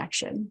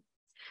disconnection.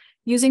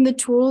 Using the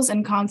tools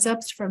and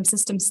concepts from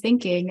systems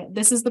thinking,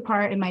 this is the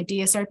part in my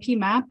DSRP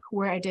map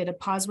where I did a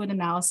POSWID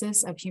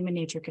analysis of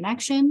human-nature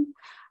connection.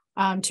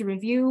 To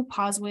review,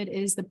 POSWID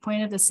is the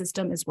point of the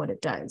system is what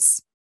it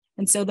does.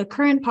 And so the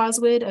current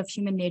POSWID of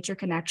human-nature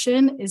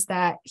connection is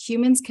that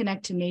humans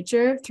connect to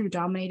nature through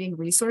dominating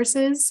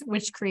resources,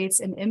 which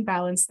creates an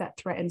imbalance that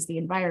threatens the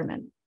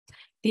environment.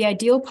 The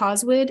ideal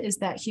POSWID is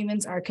that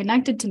humans are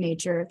connected to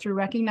nature through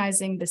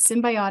recognizing the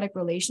symbiotic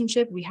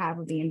relationship we have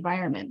with the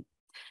environment.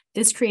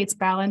 This creates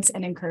balance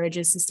and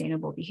encourages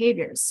sustainable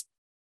behaviors.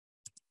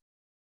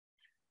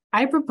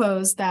 I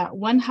propose that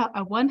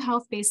a One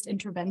Health-based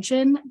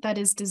intervention that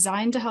is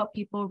designed to help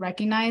people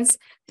recognize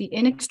the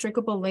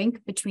inextricable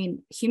link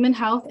between human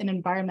health and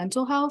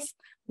environmental health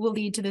will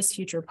lead to this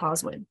future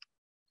POSWID.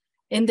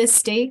 In this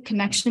state,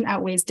 connection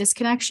outweighs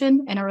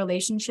disconnection and our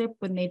relationship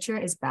with nature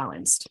is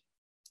balanced.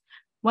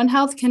 One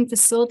Health can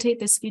facilitate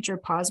this future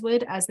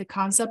POSWID as the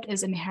concept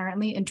is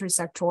inherently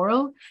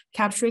intersectoral,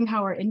 capturing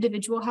how our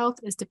individual health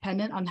is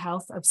dependent on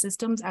health of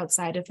systems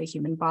outside of the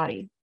human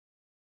body.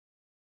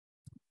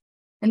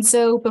 And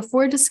so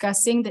before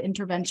discussing the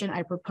intervention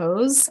I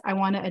propose, I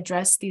want to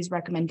address these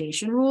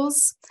recommendation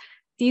rules.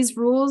 These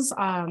rules,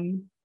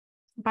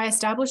 by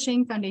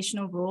establishing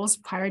foundational rules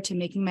prior to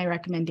making my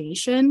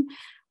recommendation,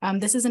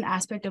 this is an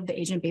aspect of the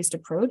agent-based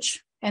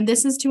approach. And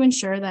this is to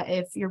ensure that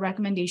if your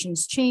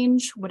recommendations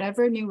change,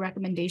 whatever new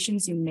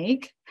recommendations you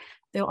make,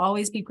 they'll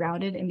always be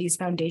grounded in these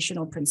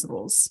foundational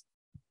principles.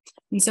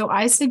 And so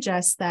I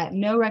suggest that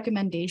no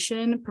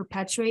recommendation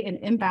perpetuate an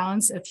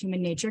imbalance of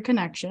human-nature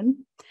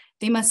connection.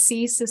 They must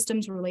see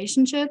systems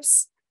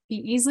relationships, be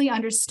easily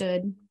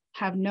understood,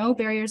 have no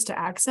barriers to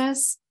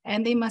access,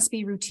 and they must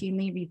be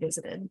routinely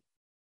revisited.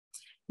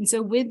 And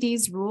so with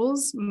these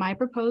rules, my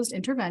proposed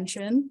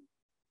intervention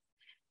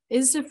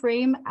is to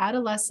frame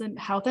adolescent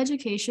health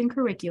education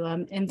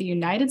curriculum in the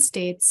United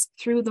States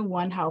through the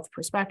One Health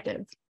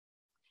perspective.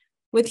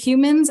 With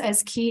humans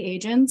as key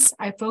agents,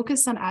 I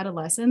focus on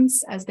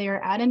adolescents as they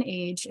are at an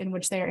age in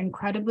which they are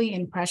incredibly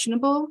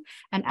impressionable,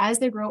 and as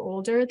they grow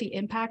older, the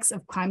impacts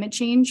of climate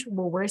change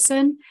will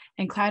worsen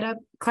and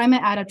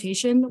climate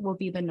adaptation will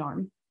be the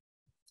norm.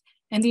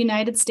 In the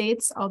United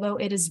States, although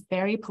it is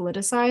very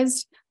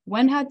politicized,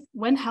 when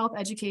health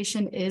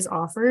education is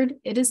offered,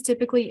 it is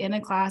typically in a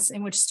class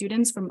in which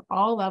students from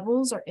all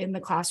levels are in the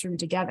classroom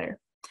together.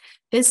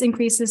 This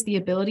increases the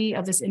ability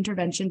of this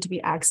intervention to be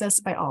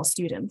accessed by all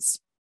students.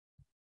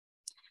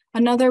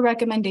 Another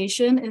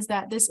recommendation is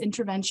that this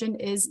intervention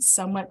is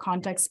somewhat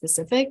context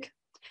specific.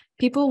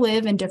 People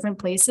live in different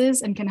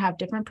places and can have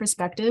different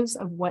perspectives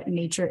of what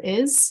nature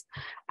is.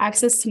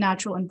 Access to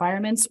natural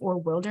environments or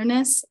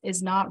wilderness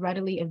is not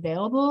readily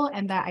available,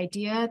 and that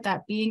idea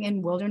that being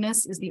in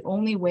wilderness is the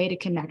only way to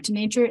connect to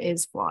nature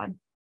is flawed.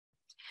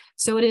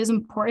 So it is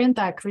important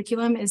that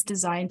curriculum is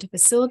designed to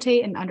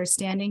facilitate an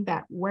understanding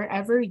that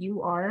wherever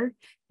you are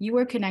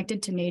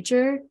connected to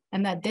nature,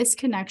 and that this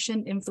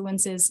connection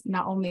influences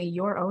not only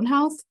your own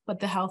health, but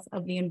the health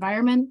of the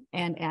environment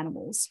and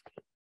animals.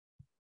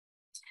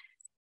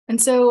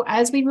 And so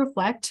as we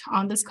reflect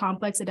on this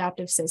complex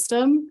adaptive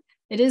system,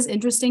 it is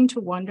interesting to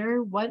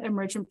wonder what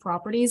emergent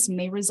properties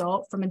may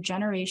result from a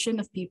generation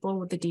of people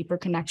with a deeper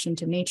connection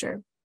to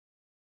nature.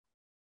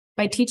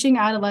 By teaching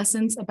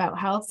adolescents about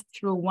health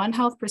through a One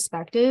Health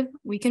perspective,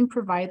 we can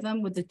provide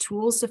them with the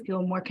tools to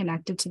feel more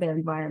connected to their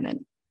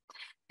environment.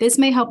 This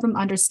may help them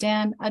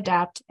understand,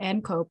 adapt,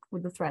 and cope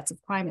with the threats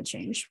of climate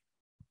change.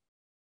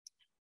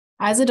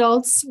 As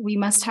adults, we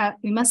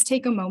must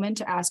take a moment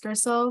to ask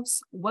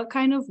ourselves, what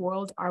kind of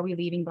world are we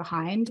leaving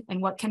behind,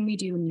 and what can we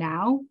do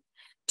now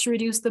to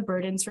reduce the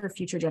burdens for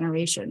future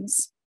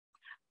generations?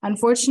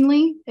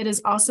 Unfortunately, it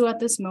is also at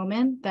this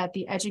moment that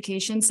the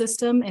education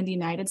system in the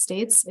United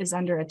States is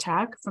under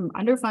attack from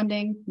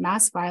underfunding,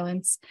 mass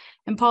violence,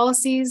 and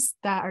policies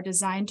that are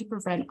designed to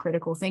prevent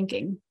critical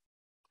thinking.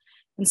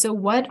 And so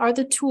what are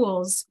the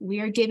tools we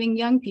are giving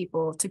young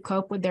people to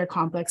cope with their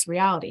complex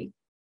reality?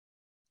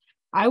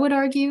 I would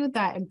argue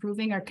that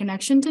improving our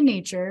connection to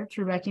nature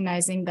through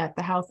recognizing that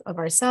the health of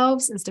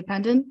ourselves is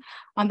dependent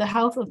on the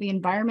health of the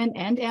environment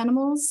and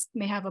animals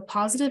may have a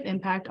positive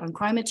impact on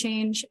climate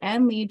change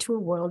and lead to a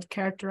world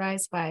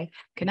characterized by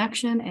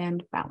connection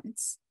and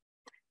balance.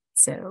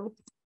 So,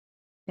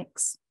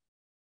 thanks.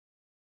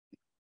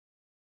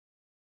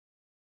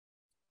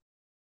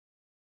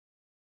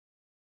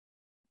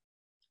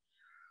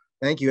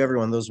 Thank you,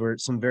 everyone. Those were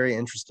some very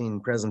interesting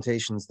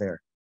presentations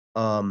there.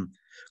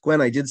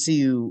 Gwen, I did see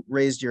you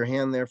raised your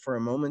hand there for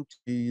a moment.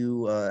 Do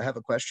you have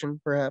a question,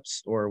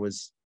 perhaps, or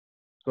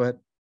go ahead.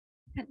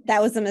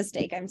 That was a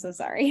mistake. I'm so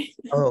sorry.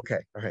 Oh, okay.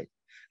 All right.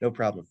 No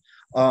problem.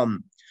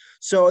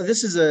 So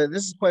this is a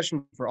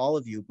question for all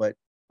of you, but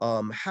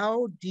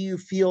how do you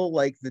feel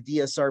like the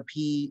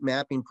DSRP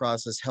mapping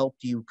process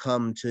helped you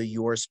come to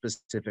your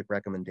specific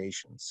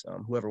recommendations?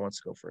 Whoever wants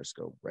to go first,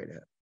 go right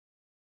ahead.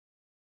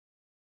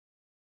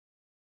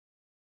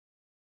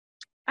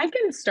 I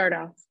can start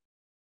off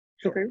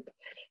the Sure. group.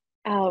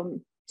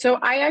 So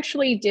I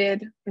actually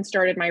did and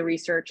started my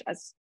research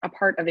as a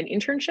part of an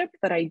internship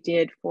that I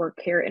did for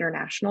CARE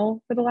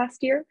International for the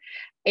last year.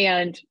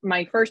 And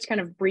my first kind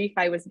of brief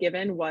I was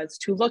given was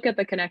to look at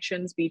the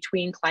connections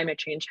between climate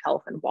change,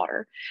 health, and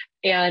water.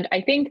 And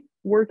I think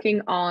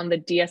working on the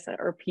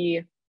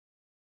DSRP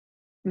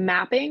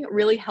mapping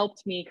really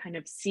helped me kind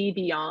of see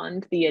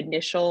beyond the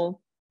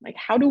initial, like,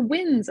 how do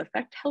winds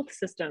affect health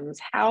systems?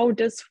 How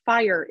does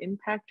fire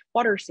impact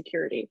water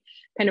security?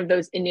 Kind of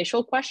those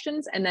initial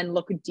questions, and then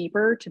look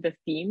deeper to the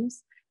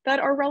themes that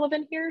are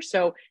relevant here.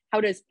 So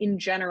how does, in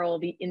general,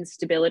 the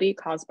instability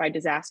caused by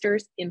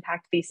disasters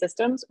impact these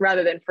systems?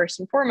 Rather than first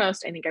and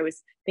foremost, I think I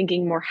was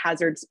thinking more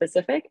hazard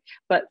specific,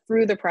 but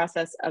through the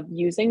process of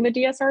using the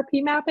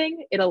DSRP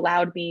mapping, it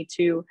allowed me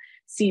to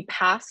see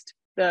past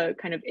the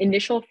kind of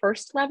initial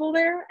first level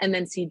there, and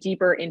then see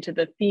deeper into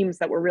the themes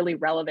that were really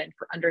relevant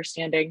for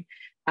understanding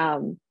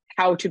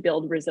how to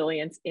build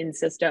resilience in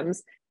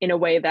systems in a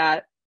way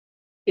that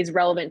is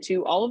relevant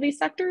to all of these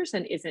sectors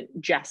and isn't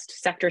just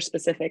sector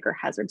specific or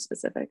hazard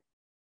specific.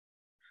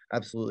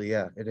 Absolutely,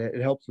 yeah.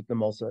 It helps with the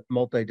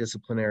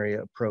multidisciplinary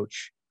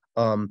approach.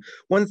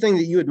 One thing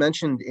that you had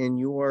mentioned in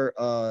your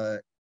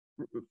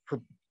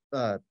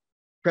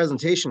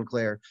presentation,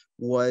 Claire,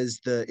 was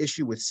the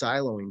issue with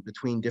siloing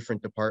between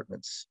different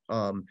departments.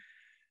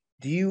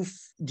 Do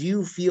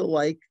you feel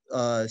like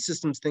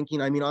systems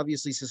thinking, I mean,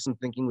 obviously systems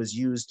thinking was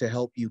used to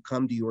help you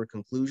come to your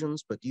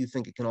conclusions, but do you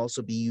think it can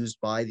also be used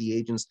by the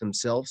agents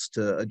themselves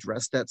to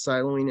address that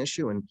siloing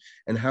issue?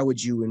 And how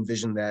would you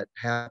envision that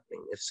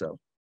happening, if so?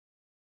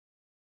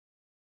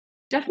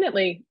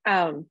 Definitely.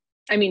 I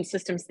mean,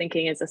 systems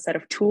thinking is a set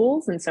of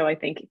tools. And so I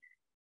think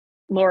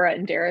Laura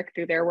and Derek,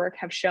 through their work,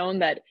 have shown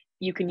that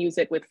you can use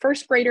it with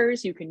first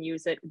graders, you can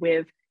use it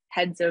with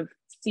heads of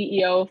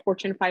CEO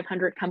Fortune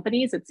 500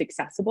 companies. It's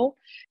accessible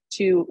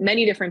to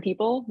many different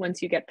people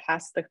once you get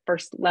past the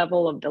first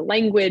level of the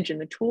language and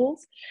the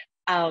tools.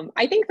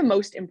 I think the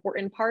most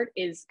important part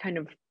is kind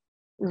of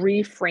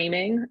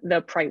reframing the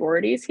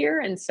priorities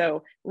here. And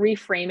so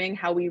reframing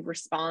how we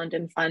respond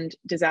and fund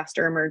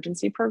disaster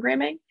emergency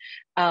programming.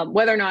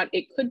 Whether or not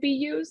it could be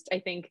used, I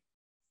think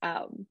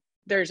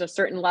there's a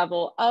certain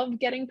level of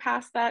getting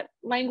past that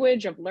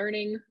language, of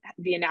learning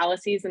the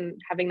analyses and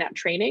having that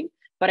training.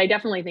 But I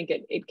definitely think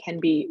it can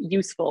be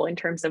useful in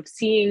terms of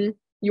seeing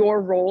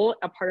your role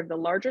a part of the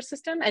larger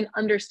system and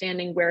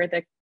understanding where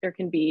there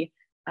can be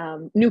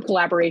new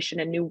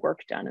collaboration and new work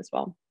done as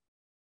well.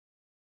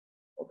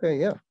 Okay,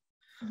 yeah.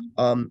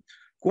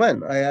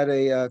 Gwen, I had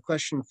a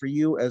question for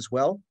you as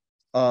well.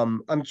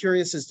 I'm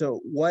curious as to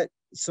what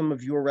some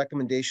of your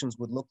recommendations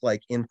would look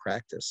like in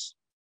practice.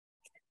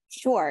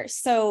 Sure.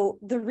 So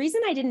the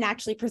reason I didn't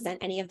actually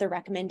present any of the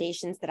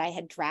recommendations that I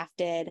had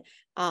drafted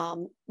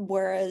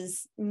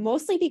was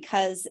mostly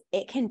because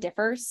it can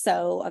differ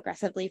so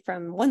aggressively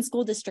from one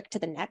school district to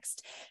the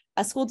next.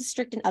 A school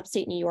district in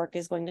upstate New York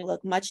is going to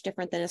look much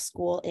different than a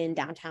school in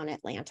downtown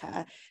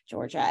Atlanta,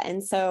 Georgia.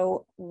 And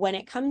so when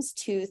it comes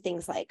to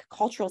things like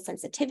cultural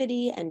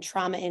sensitivity and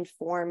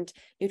trauma-informed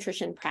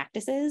nutrition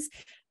practices,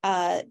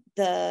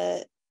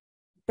 the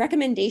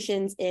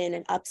recommendations in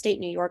an upstate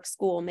New York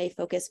school may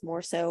focus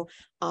more so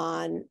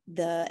on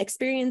the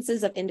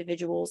experiences of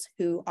individuals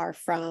who are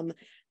from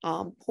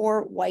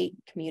poor white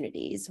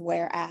communities,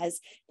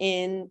 whereas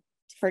in,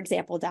 for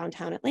example,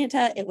 downtown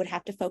Atlanta, it would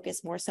have to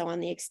focus more so on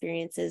the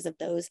experiences of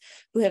those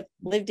who have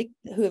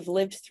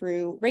lived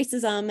through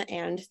racism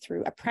and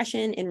through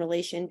oppression in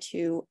relation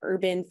to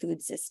urban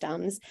food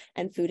systems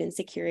and food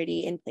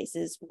insecurity in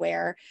places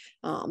where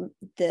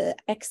the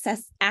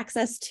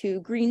access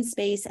to green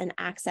space and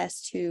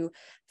access to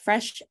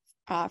fresh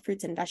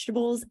fruits and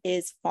vegetables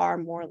is far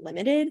more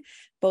limited,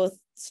 both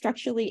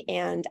structurally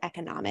and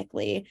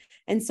economically.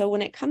 And so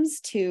when it comes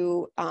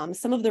to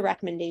some of the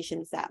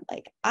recommendations that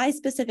I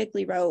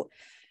specifically wrote,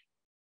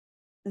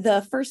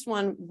 the first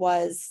one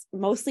was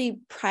mostly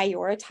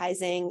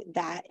prioritizing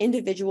that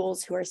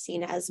individuals who are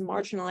seen as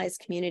marginalized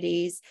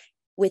communities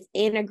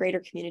within a greater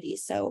community.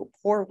 So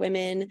poor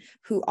women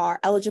who are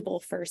eligible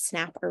for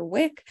SNAP or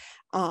WIC,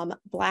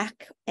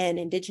 Black and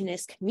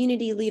Indigenous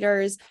community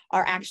leaders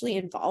are actually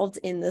involved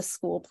in the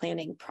school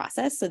planning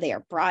process. So they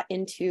are brought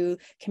into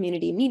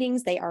community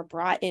meetings, they are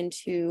brought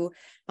into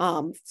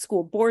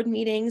school board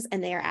meetings,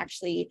 and they are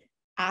actually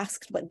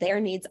asked what their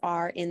needs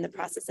are in the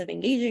process of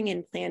engaging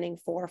in planning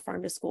for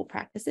farm to school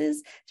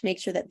practices to make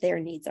sure that their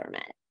needs are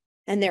met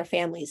and their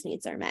families'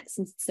 needs are met,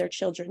 since it's their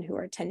children who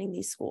are attending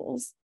these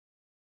schools.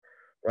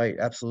 Right,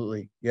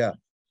 absolutely. Yeah.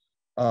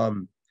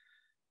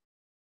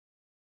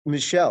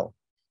 Michelle,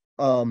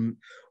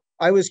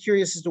 I was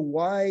curious as to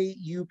why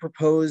you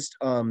proposed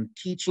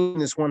teaching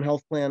this One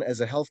Health plan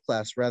as a health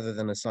class rather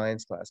than a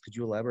science class. Could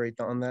you elaborate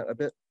on that a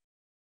bit?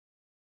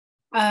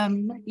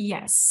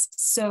 Yes.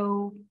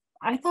 So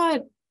I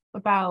thought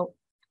about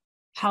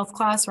health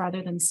class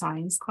rather than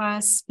science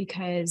class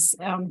because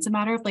it's a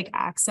matter of like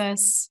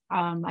access.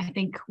 I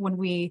think when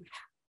we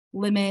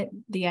limit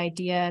the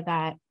idea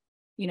that,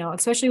 you know,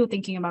 especially with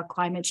thinking about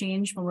climate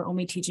change, when we're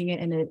only teaching it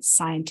in a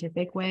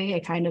scientific way,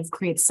 it kind of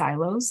creates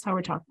silos, how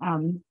we're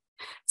talking,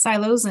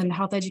 silos, and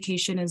health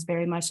education is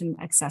very much an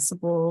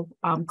accessible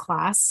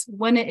class.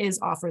 When it is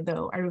offered,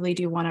 though, I really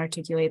do want to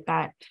articulate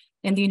that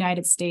in the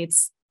United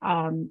States,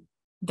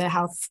 the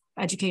health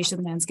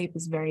education landscape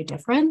is very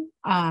different.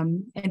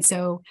 And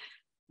so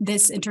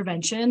this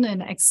intervention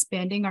and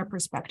expanding our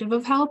perspective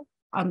of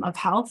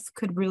health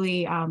could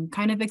really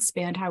kind of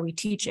expand how we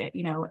teach it,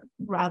 you know,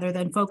 rather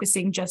than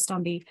focusing just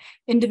on the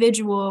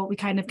individual. We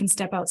kind of can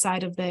step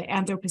outside of the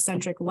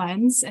anthropocentric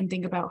lens and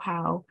think about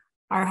how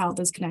our health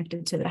is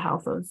connected to the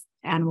health of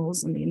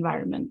animals and the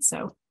environment.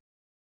 So,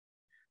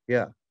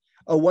 yeah.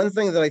 One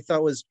thing that I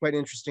thought was quite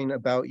interesting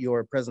about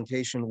your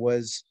presentation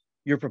was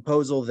your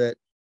proposal that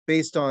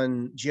based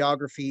on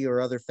geography or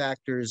other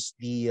factors,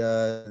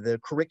 the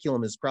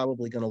curriculum is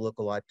probably going to look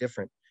a lot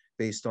different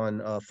based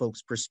on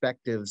folks'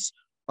 perspectives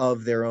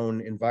of their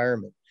own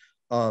environment.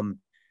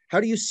 How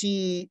do you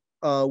see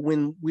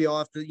when we all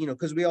have to, you know,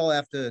 because we all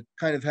have to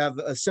kind of have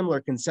a similar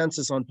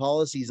consensus on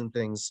policies and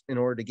things in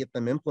order to get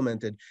them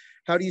implemented.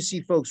 How do you see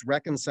folks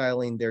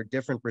reconciling their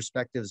different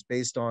perspectives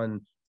based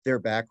on their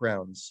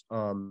backgrounds?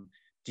 Do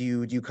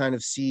you kind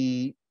of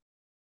see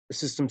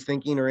systems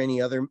thinking or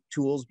any other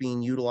tools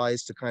being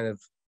utilized to kind of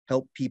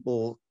help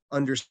people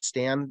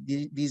understand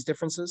these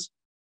differences?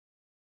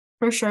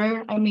 for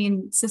sure. I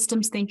mean,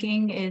 systems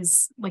thinking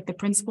is like the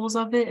principles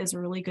of it is a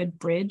really good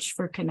bridge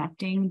for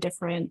connecting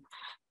different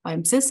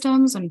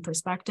systems and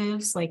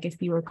perspectives. Like if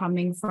you were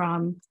coming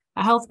from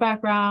a health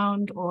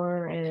background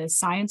or a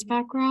science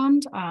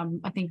background,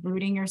 I think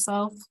rooting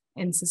yourself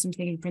in systems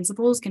thinking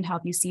principles can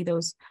help you see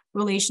those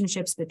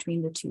relationships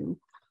between the two.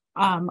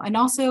 And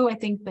also, I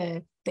think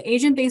the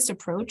agent-based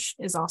approach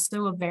is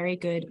also a very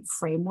good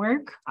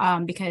framework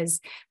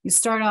because you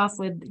start off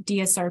with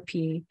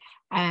DSRP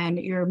and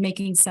you're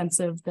making sense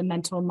of the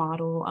mental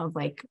model of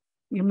like,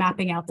 you're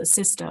mapping out the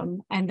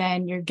system, and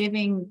then you're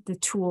giving the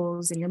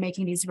tools and you're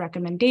making these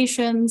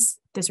recommendations,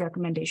 this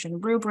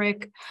recommendation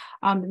rubric,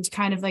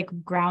 kind of like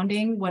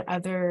grounding what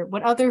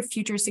other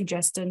future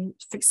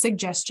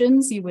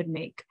suggestions you would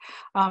make.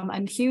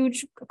 And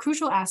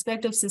crucial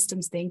aspect of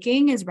systems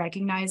thinking is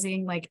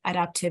recognizing like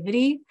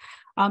adaptivity,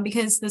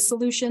 because the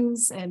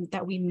solutions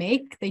that we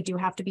make, they do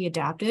have to be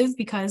adaptive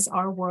because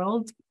our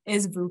world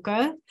is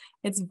VUCA.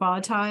 It's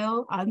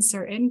volatile,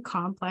 uncertain,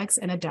 complex,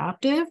 and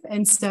adaptive.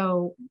 And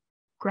so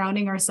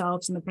grounding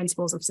ourselves in the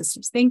principles of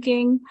systems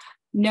thinking,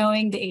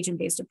 knowing the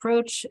agent-based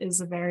approach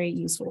is a very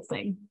useful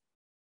thing.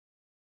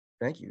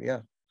 Thank you.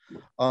 Yeah.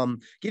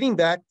 Getting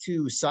back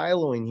to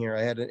siloing here,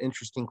 I had an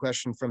interesting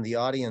question from the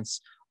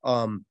audience.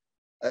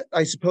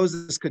 I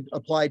suppose this could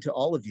apply to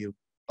all of you.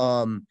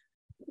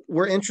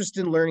 We're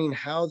interested in learning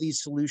how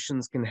these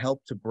solutions can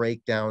help to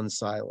break down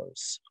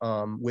silos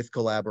with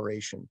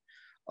collaboration.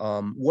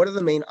 What are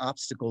the main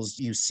obstacles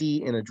you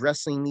see in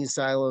addressing these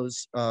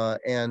silos,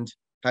 and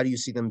how do you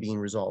see them being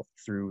resolved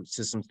through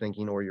systems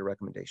thinking or your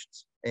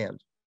recommendations and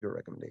your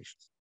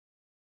recommendations?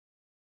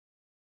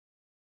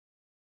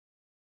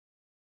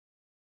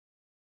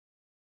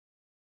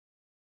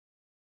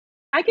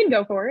 I can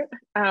go for it.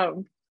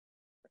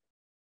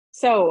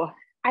 So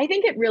I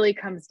think it really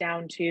comes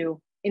down to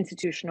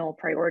institutional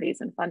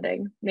priorities and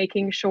funding,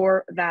 making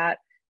sure that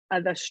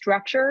the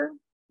structure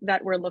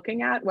that we're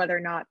looking at, whether or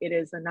not it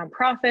is a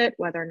nonprofit,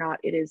 whether or not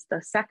it is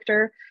the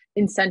sector,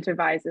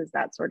 incentivizes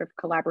that sort of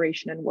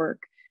collaboration and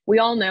work. We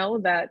all know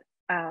that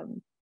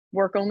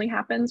work only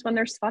happens when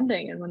there's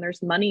funding and when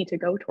there's money to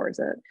go towards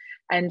it.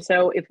 And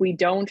so if we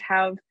don't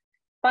have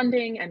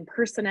funding and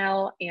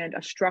personnel and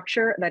a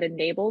structure that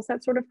enables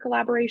that sort of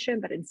collaboration,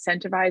 that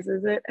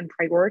incentivizes it and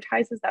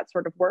prioritizes that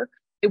sort of work,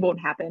 it won't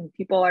happen.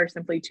 People are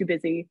simply too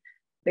busy.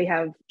 They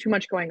have too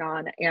much going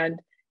on.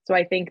 And so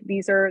I think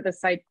these are the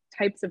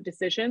types of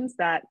decisions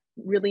that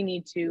really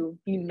need to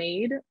be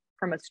made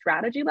from a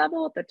strategy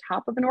level at the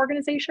top of an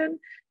organization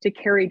to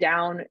carry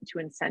down to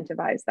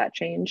incentivize that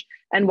change.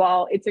 And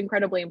while it's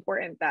incredibly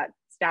important that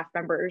staff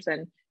members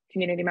and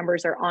community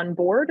members are on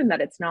board and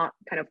that it's not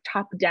kind of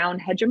top-down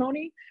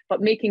hegemony,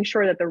 but making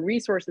sure that the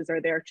resources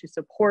are there to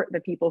support the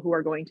people who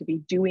are going to be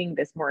doing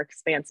this more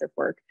expansive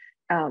work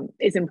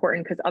is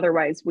important, because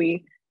otherwise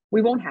we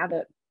won't have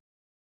it.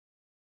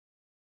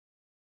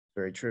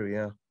 Very true,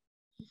 yeah.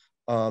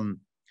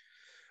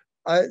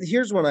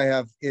 Here's one I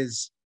have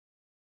is,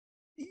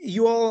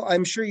 you all,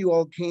 I'm sure you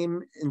all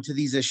came into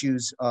these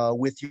issues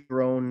with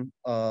your own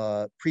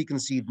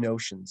preconceived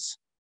notions.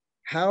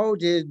 How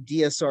did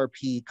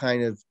DSRP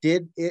kind of,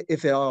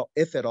 if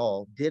at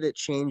all, did it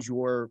change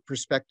your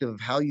perspective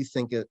of how you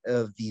think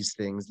of these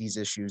things, these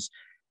issues?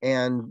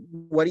 And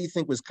what do you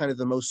think was kind of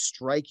the most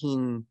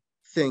striking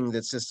thing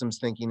that systems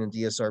thinking and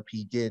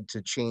DSRP did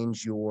to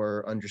change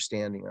your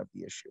understanding of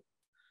the issue?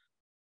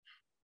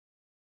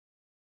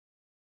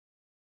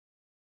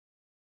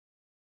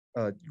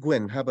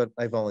 Gwen, how about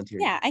I volunteer?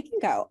 Yeah, I can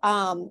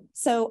go.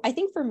 So I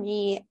think for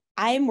me,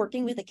 I'm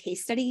working with a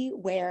case study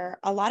where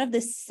a lot of the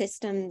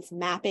systems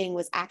mapping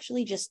was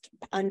actually just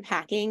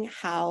unpacking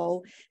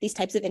how these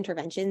types of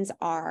interventions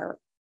are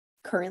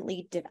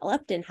currently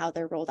developed and how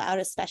they're rolled out,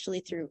 especially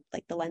through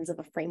like the lens of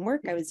a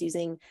framework. I was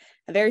using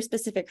a very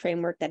specific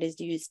framework that is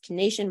used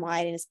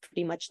nationwide and is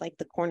pretty much like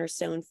the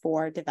cornerstone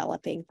for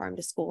developing farm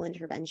to school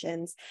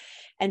interventions.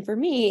 And for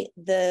me,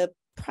 the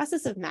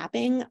process of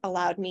mapping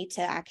allowed me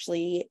to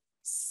actually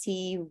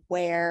see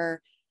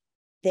where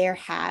there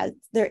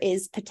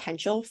is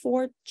potential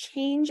for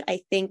change. I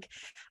think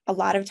a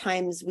lot of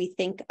times we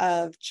think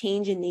of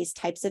change in these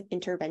types of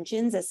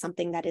interventions as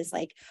something that is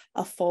like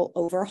a full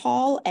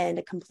overhaul and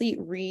a complete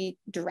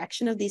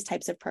redirection of these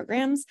types of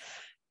programs,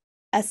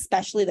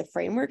 especially the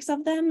frameworks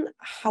of them.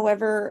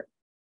 However,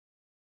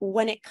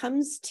 when it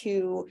comes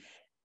to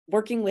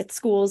working with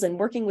schools and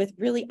working with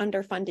really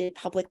underfunded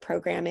public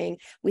programming,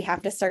 we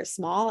have to start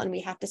small and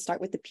we have to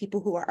start with the people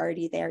who are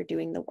already there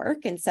doing the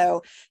work. And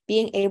so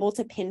being able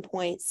to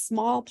pinpoint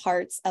small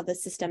parts of a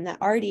system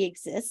that already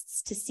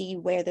exists to see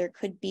where there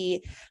could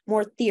be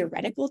more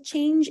theoretical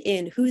change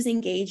in who's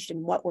engaged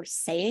and what we're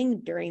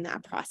saying during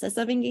that process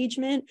of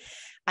engagement,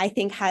 I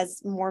think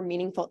has more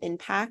meaningful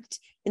impact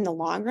in the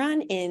long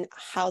run in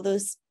how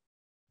those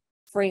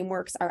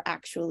frameworks are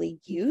actually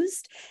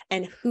used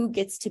and who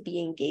gets to be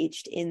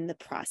engaged in the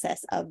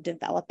process of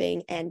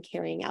developing and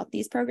carrying out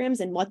these programs,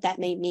 and what that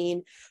may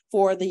mean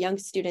for the young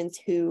students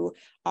who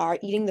are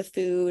eating the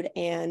food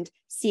and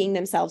seeing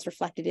themselves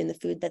reflected in the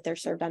food that they're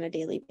served on a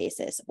daily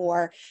basis,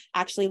 or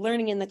actually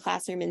learning in the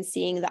classroom and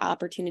seeing the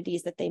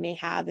opportunities that they may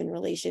have in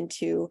relation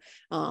to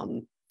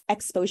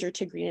exposure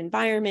to green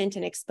environment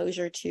and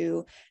exposure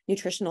to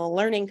nutritional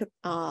learning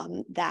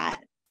that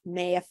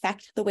may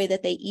affect the way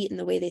that they eat and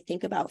the way they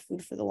think about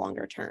food for the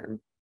longer term.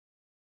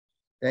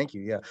 Thank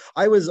you. Yeah,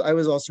 I was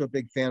also a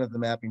big fan of the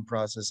mapping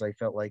process. I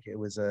felt like it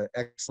was an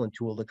excellent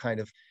tool to kind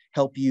of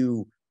help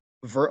you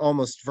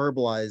almost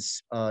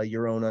verbalize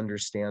your own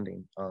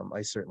understanding.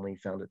 I certainly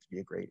found it to be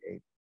a great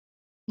aid.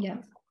 Yeah.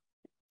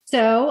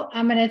 So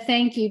I'm going to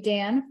thank you,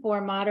 Dan,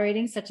 for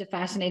moderating such a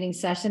fascinating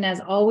session.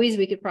 As always,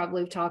 we could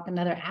probably talk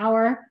another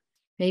hour,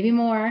 maybe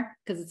more,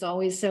 because it's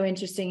always so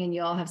interesting and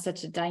you all have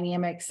such a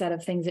dynamic set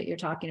of things that you're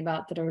talking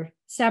about that are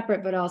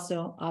separate, but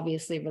also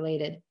obviously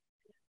related.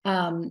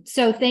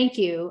 So thank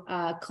you,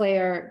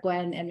 Claire,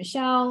 Gwen, and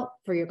Michelle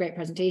for your great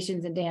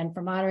presentations, and Dan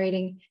for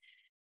moderating.